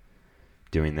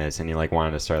doing this. And he like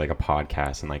wanted to start like a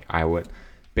podcast, and like I was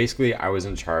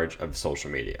in charge of social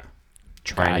media,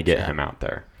 trying to get him out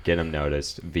there, get him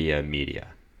noticed via media.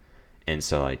 And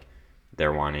so like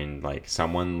they're wanting like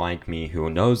someone like me who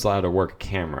knows how to work a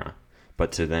camera,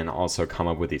 but to then also come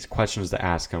up with these questions to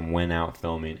ask him when out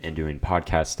filming and doing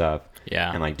podcast stuff.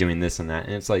 Yeah. And like doing this and that.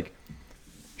 And it's like,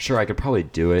 sure, I could probably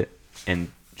do it.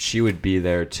 And she would be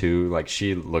there too. Like,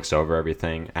 she looks over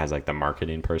everything as like the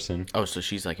marketing person. Oh, so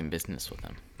she's like in business with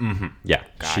them. Mm-hmm. Yeah.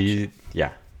 Gotcha.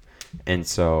 Yeah. And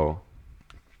so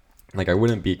like, I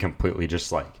wouldn't be completely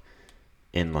just like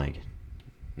in like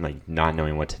not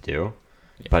knowing what to do.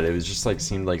 Yeah. But it was just like,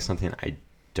 seemed like something I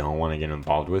don't want to get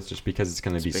involved with, just because it's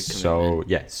going to be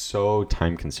so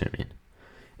time consuming.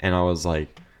 And I was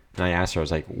like, and I asked her, I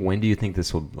was like, when do you think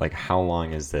this will, like, how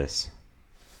long is this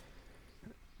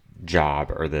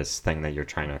job or this thing that you're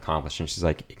trying to accomplish? And she's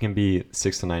like, it can be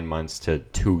 6 to 9 months to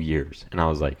 2 years. And I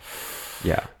was like,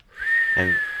 yeah.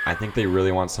 And I think they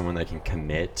really want someone that can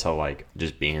commit to like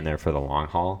just being there for the long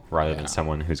haul, rather than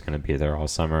someone who's going to be there all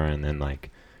summer and then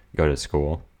like go to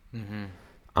school.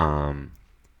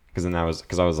 Because then I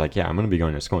was like, yeah, I'm going to be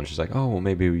going to school. And she's like, oh, well,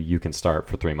 maybe you can start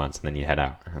for 3 months and then you head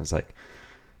out. And I was like,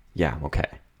 yeah, I'm okay.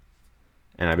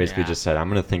 And I basically just said, I'm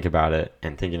going to think about it.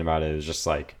 And thinking about it is just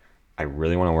like, I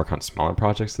really want to work on smaller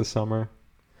projects this summer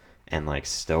and like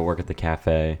still work at the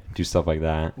cafe, do stuff like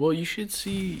that. Well, you should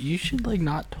like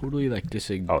not totally like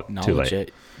acknowledge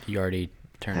it. You already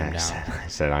turned him down. I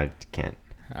said I can't.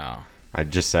 Oh. I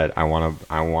just said I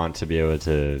want to be able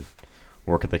to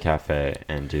work at the cafe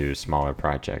and do smaller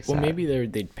projects. Well, maybe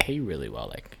they'd pay really well.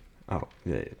 Like. Oh,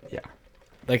 yeah.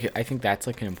 Like, I think that's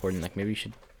like an important, like, maybe you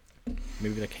should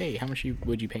maybe like, hey, how much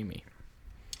would you pay me?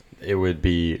 It would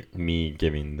be me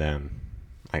giving them,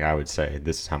 like, I would say,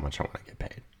 this is how much I want to get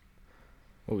paid.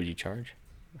 What would you charge?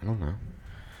 I don't know.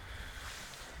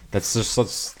 That's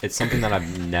just, it's something that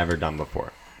I've never done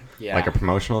before. Yeah. Like a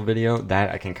promotional video,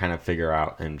 that I can kind of figure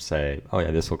out and say, oh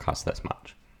yeah, this will cost this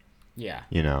much. Yeah.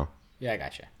 You know? Yeah, I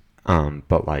gotcha.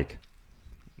 But like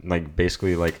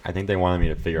basically, like, I think they wanted me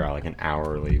to figure out like an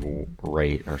hourly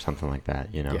rate or something like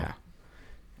that, you know? Yeah.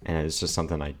 And it's just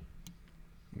something I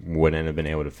wouldn't have been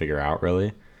able to figure out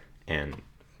really. And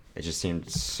it just seemed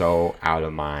so out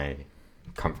of my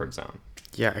comfort zone.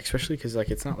 Yeah, especially because like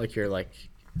it's not like you're like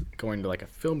going to like a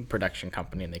film production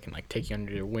company and they can like take you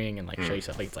under their wing and like show you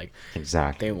stuff. Like, it's like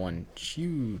exactly they want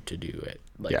you to do it,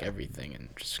 like everything, and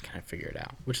just kind of figure it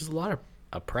out, which is a lot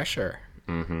of pressure.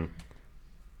 Mm-hmm.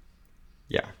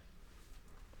 Yeah.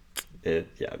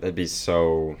 That'd be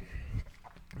so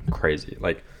crazy.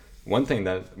 Like one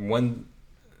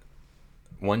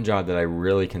job that I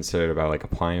really considered about like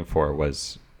applying for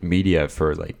was media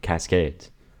for like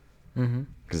Cascades. Mm-hmm.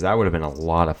 Because that would have been a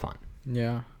lot of fun.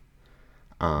 Yeah.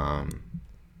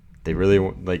 They really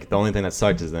like, the only thing that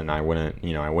sucked is then I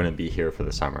wouldn't be here for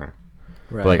the summer.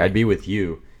 Right. But like I'd be with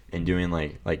you and doing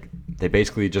like they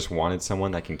basically just wanted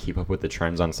someone that can keep up with the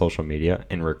trends on social media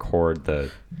and record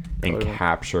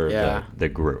capture the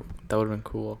group. That would have been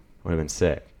cool. Would have been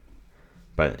sick.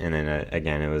 But and then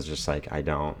again, it was just like, I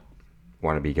don't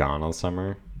want to be gone all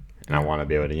summer, and I want to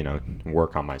be able to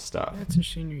work on my stuff. It's your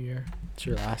senior year. It's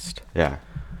your last. Yeah.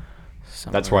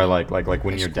 That's why like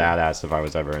when your dad asked if I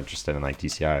was ever interested in like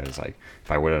DCI, I was like, if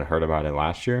I would have heard about it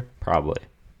last year, probably.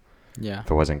 Yeah.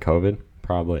 If it wasn't COVID,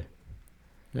 probably.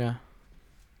 Yeah.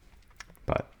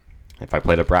 But if I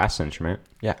played a brass instrument,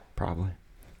 yeah, probably.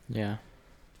 Yeah.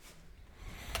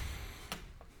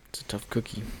 It's a tough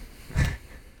cookie.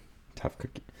 Tough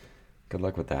cookie. Good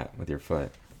luck with that, with your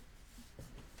foot.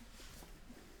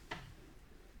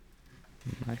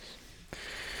 Nice.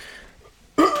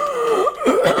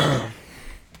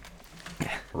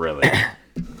 Really?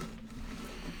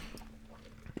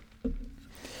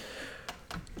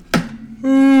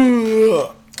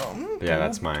 But yeah,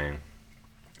 that's where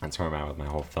I'm at with my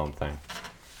whole film thing.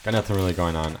 Got nothing really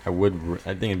going on. I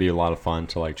think it'd be a lot of fun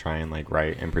to like try and like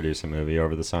write and produce a movie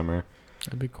over the summer.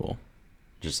 That'd be cool.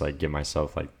 Just like give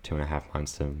myself like 2.5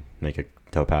 months to make a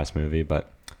Topaz movie,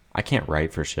 but I can't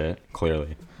write for shit.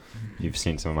 Clearly, you've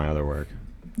seen some of my other work.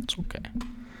 It's okay.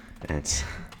 And it's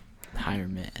Higher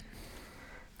Man.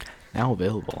 Now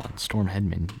available on Storm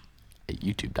Hedman at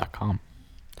youtube.com.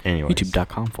 anyways.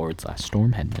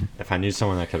 youtube.com/Storm Hedman. If I knew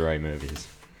someone that could write movies,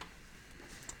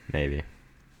 maybe.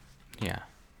 Yeah.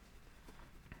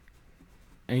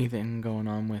 Anything going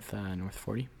on with North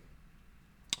 40?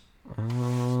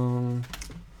 No,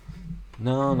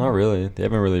 not really. They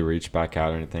haven't really reached back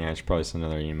out or anything. I should probably send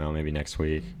another email maybe next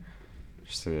week,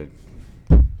 just to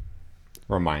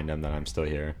remind them that I'm still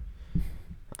here.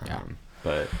 Yeah.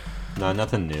 But no,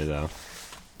 nothing new though.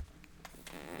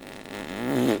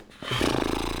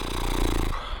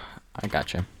 I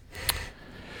gotcha.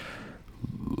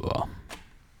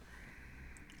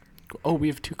 Oh, we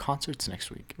have 2 concerts next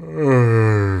week.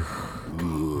 I'm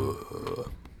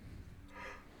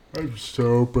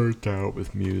so burnt out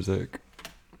with music.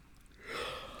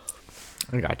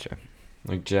 I gotcha.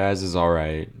 Like jazz is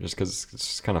alright, just because it's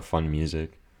just kind of fun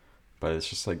music, but it's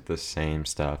just like the same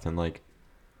stuff. And like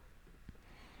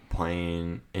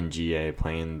playing in GA,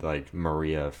 playing like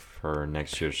Maria for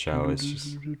next year's show, it's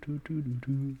just,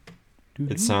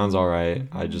 it sounds alright.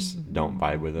 I just don't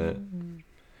vibe with it.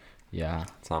 Yeah.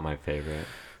 It's not my favorite.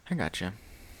 I gotcha.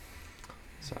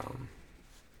 So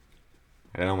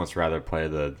I'd almost rather play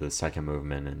the second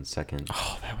movement and second.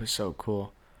 Oh, that was so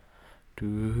cool.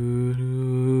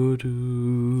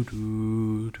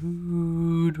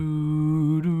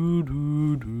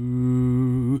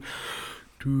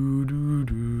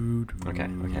 Okay,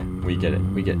 we get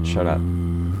it. Shut up.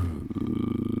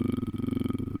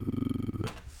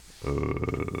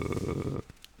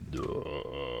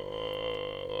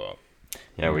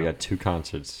 Yeah, we got 2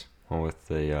 concerts. One with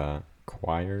the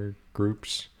choir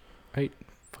groups. Right?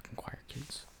 Fucking choir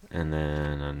kids. And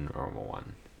then a normal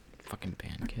one. Fucking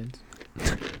band kids.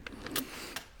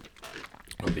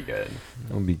 It'll be good.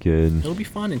 It'll be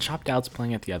fun. And Chopped Out's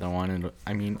playing at the other one. And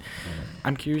I mean,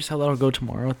 I'm curious how that'll go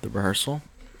tomorrow at the rehearsal.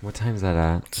 What time's that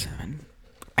at? 7.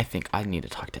 I think I need to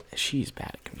talk to. She's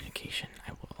bad at communication.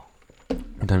 I will.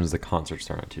 What time does the concert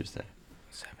start on Tuesday?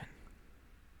 7.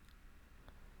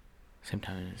 Same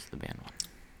time as the band one.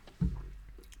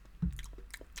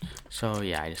 So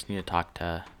yeah, I just need to talk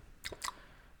to.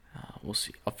 We'll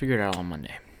see. I'll figure it out on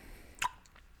Monday.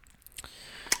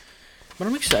 But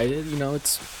I'm excited. You know,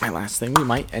 it's my last thing. We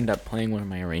might end up playing one of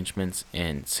my arrangements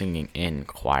and singing in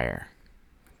choir,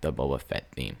 the Boba Fett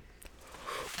theme.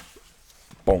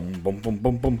 Boom, boom, boom,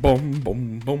 boom, boom, boom,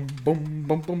 boom, boom, boom,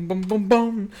 boom, boom, boom, boom,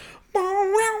 boom.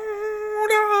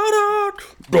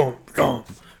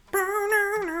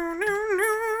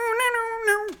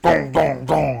 Boom,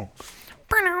 boom.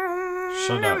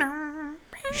 Shut up.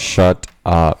 Shut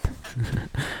up.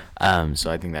 So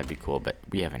I think that'd be cool, but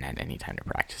we haven't had any time to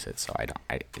practice it, so it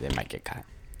might get cut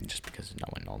just because no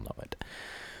one will know it.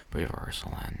 But we have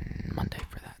rehearsal on Monday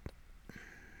for that.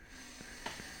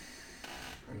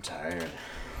 I'm tired.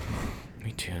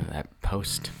 Me too. That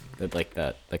post,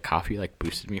 the coffee like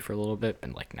boosted me for a little bit,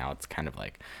 and like now it's kind of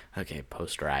like, okay,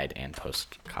 post ride and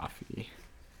post coffee.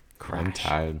 Crash. I'm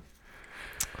tired.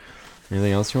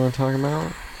 Anything else you want to talk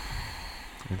about?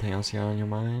 Anything else you got on your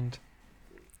mind?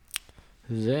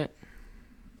 This is it.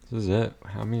 This is it.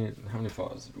 How many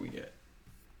followers did we get?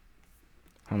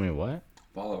 How many what?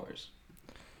 Followers.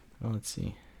 Oh, let's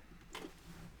see.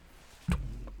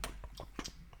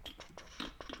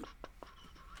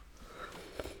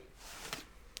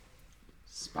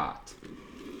 Spot.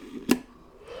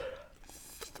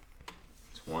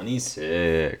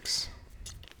 26.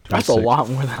 That's a lot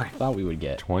more than I thought we would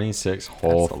get. 26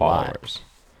 whole That's a lot. followers.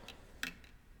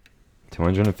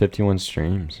 251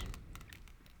 streams.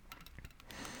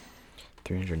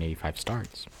 385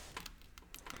 starts.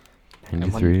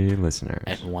 93 listeners.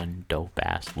 And one dope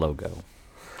ass logo.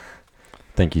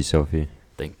 Thank you, Sophie.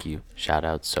 Thank you. Shout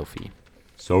out Sophie.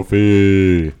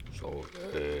 Sophie.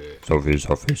 Sophie.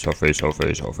 Sophie.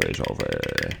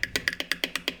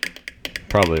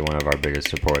 Probably one of our biggest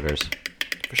supporters.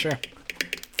 For sure.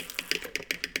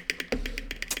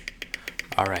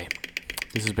 All right.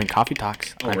 This has been Coffee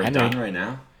Talks. I'm we're Henry. done right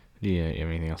now? Do you have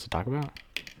anything else to talk about?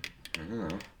 I don't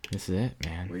know. This is it,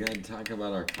 man. We gotta talk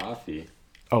about our coffee.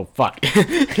 Oh, fuck.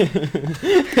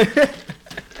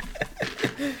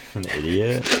 An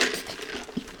idiot.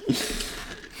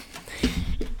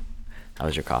 How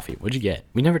was your coffee? What'd you get?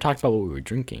 We never talked about what we were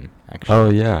drinking, actually. Oh,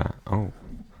 yeah. Oh.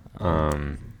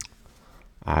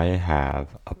 I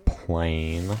have a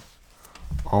plain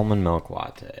almond milk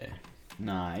latte.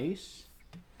 Nice.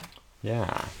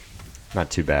 Yeah, not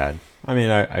too bad. I mean,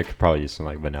 I could probably use some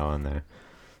like vanilla in there.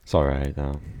 It's all right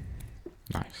though.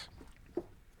 Nice.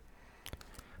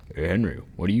 Hey, Henry,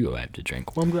 what do you have to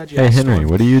drink? Well, I'm glad you Hey asked. Henry, Storm.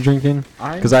 what are you drinking?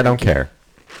 Because I don't care.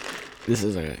 This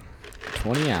is a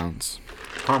 20-ounce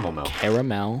Caramel milk.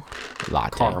 caramel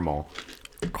latte. Caramel.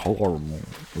 Caramel.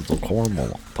 It's a caramel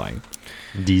thing.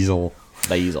 Diesel.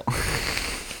 Diesel.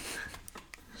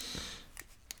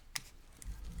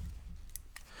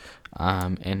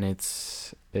 And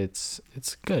it's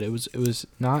good. It was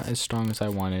not as strong as I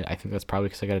wanted. I think that's probably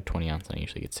because I got a 20-ounce and I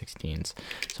usually get 16s.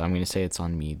 So I'm gonna say it's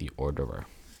on me, the orderer.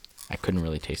 I couldn't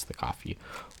really taste the coffee.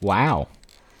 Wow.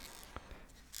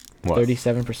 What?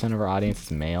 37% of our audience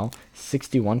is male.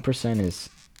 61% is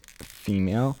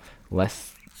female.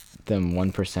 Less than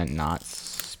 1% not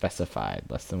specified.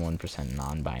 Less than 1%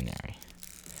 non-binary.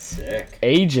 Sick.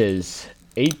 Ages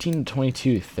 18 to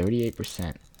 22,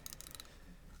 38%.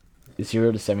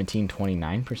 0 to 17,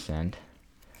 29%.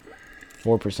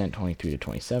 4% 23 to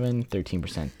 27.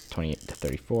 13% 28 to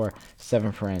 34.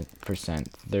 7%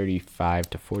 35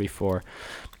 to 44.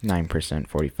 9%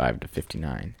 45 to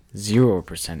 59.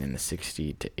 0% in the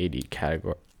 60 to 80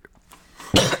 category.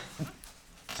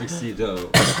 60 to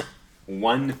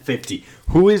 150.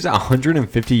 Who is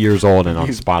 150 years old and on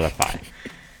Spotify?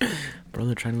 Bro,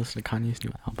 they're trying to listen to Kanye's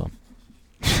new album.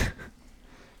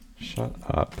 Shut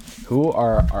up. Who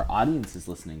are our audiences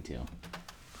listening to?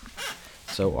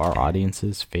 So our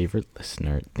audience's favorite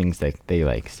listener, things that they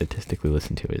like statistically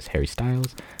listen to, is Harry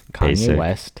Styles, Kanye Basic.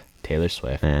 West, Taylor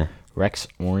Swift, Rex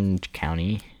Orange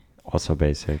County, Also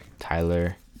basic.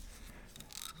 Tyler,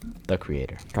 the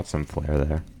Creator. Got some flair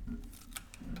there.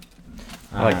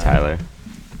 I like Tyler.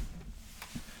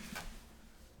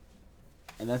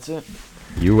 And that's it.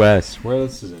 U.S. Where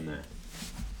else is in there?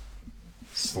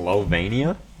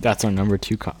 Slovenia? That's our number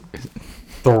 2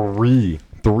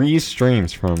 Three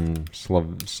streams from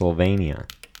Slovenia.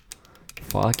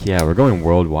 Fuck yeah, we're going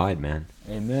worldwide, man.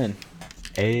 Amen.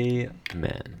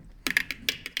 Amen.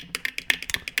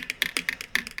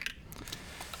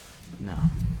 No.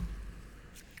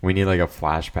 We need like a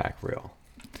flashback reel.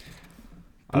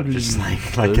 Of just like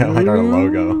our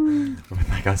logo with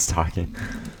like us talking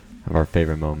of our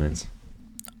favorite moments.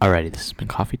 Alrighty, this has been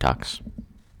Coffee Talks.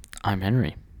 I'm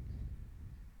Henry.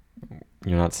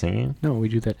 You're not singing? No, we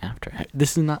do that after.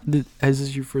 This is not. Is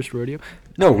this your first rodeo?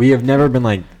 No, we have never been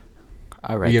like.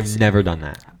 All right. We have never done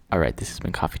that. All right, this has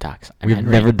been Coffee Talks. I'm We've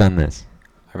Henry. never done this.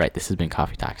 All right, this has been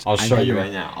Coffee Talks. I'll I'm show you Henry.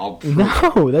 right now. I'll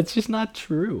No, that's just not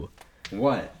true.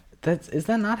 What? Is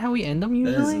that not how we end them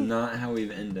That usually? is not how we've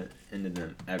ended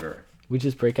them ever. We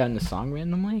just break out into song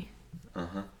randomly.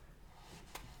 Uh-huh.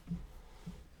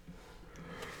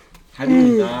 How do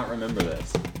you not remember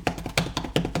this?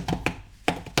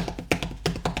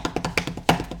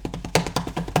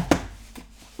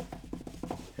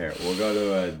 Here, we'll go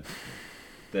to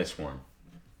this one.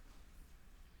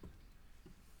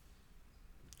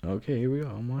 Okay, here we go.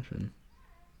 I'm watching.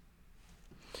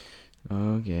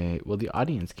 Okay, well the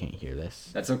audience can't hear this.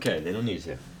 That's okay. They don't need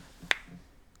to.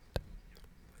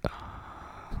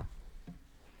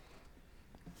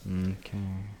 Okay.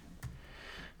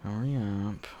 Hurry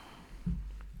up.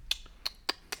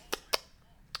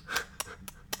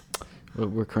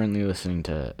 We're currently listening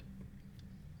to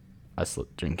us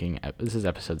drinking. This is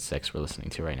episode 6 we're listening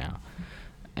to right now.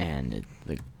 And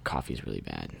the coffee's really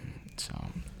bad. So,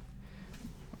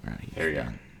 we're not Here we go.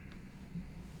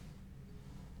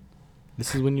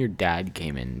 This is when your dad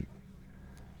came in.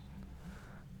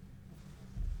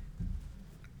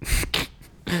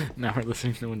 Now we're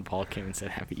listening to when Paul came and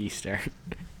said Happy Easter.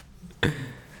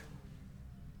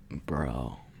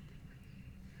 Bro.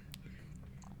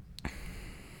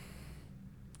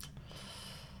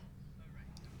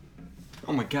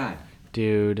 Oh my god.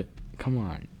 Dude, come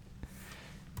on.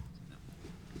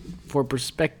 For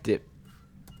perspective.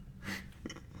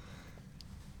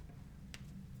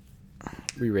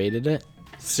 We rated it?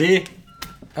 See?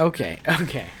 Okay.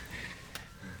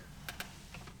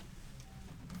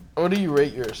 What do you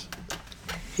rate yours?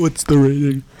 What's the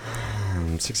rating?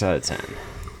 6 out of 10.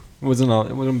 It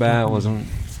wasn't bad. It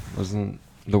wasn't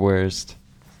the worst.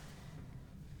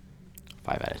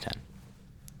 5 out of 10.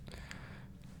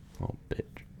 Oh, bitch.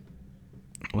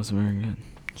 Wasn't very good.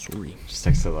 Sorry. Just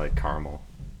next to like caramel.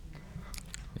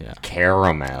 Yeah.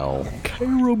 Caramel.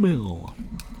 Caramel.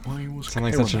 Why was Sound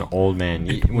like such an old man.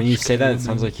 When you say that, it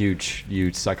sounds like you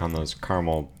suck on those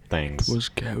caramel things. Was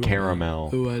caramel. Caramel.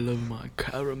 Oh, I love my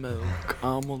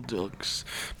caramel ducks.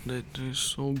 That is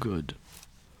so good.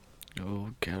 Oh,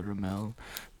 caramel,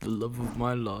 the love of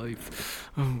my life.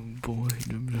 Oh boy.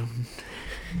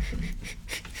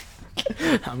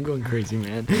 I'm going crazy,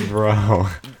 man. Bro,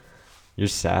 you're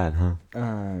sad, huh?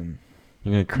 Um,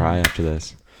 You're gonna cry after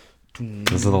this.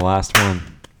 This is the last one.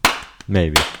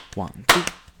 Maybe. 1, 2.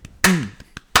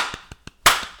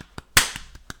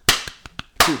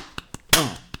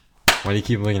 Why do you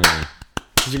keep looking at me?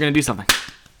 Because you're gonna do something.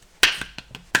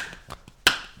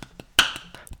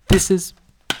 This has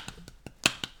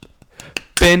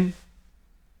been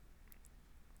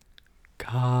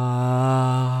coffee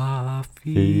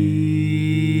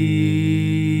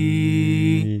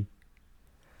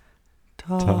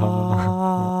talk.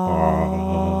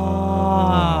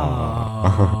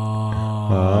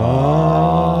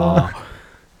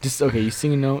 Just okay. You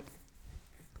sing a note.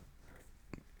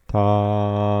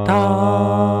 Talks.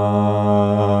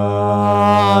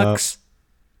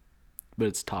 But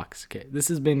it's talks. Okay. This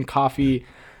has been coffee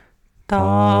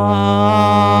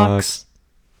talks.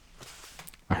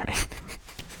 All right.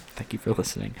 Thank you for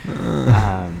listening.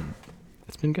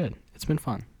 It's been good. It's been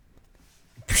fun.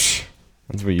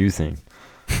 That's what you think.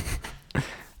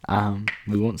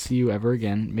 We won't see you ever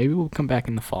again. Maybe we'll come back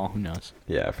in the fall. Who knows?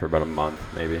 Yeah, for about a month,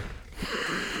 maybe.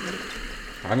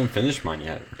 I haven't finished mine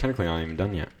yet. Technically, not even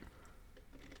done yet.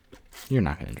 You're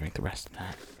not gonna drink the rest of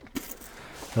that.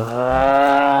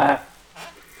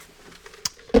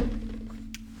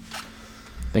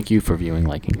 Thank you for viewing,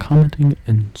 liking, commenting,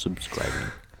 and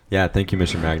subscribing. Yeah, thank you,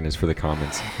 Mr. Magnus, for the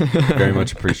comments. Very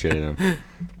much appreciated them.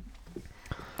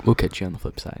 We'll catch you on the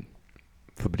flip side.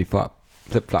 Flippity flop.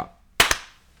 Flip flop.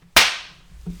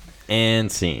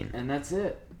 And scene. And that's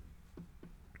it.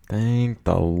 Thank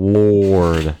the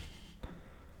Lord.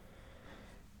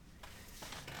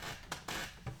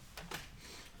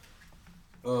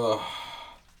 Ugh.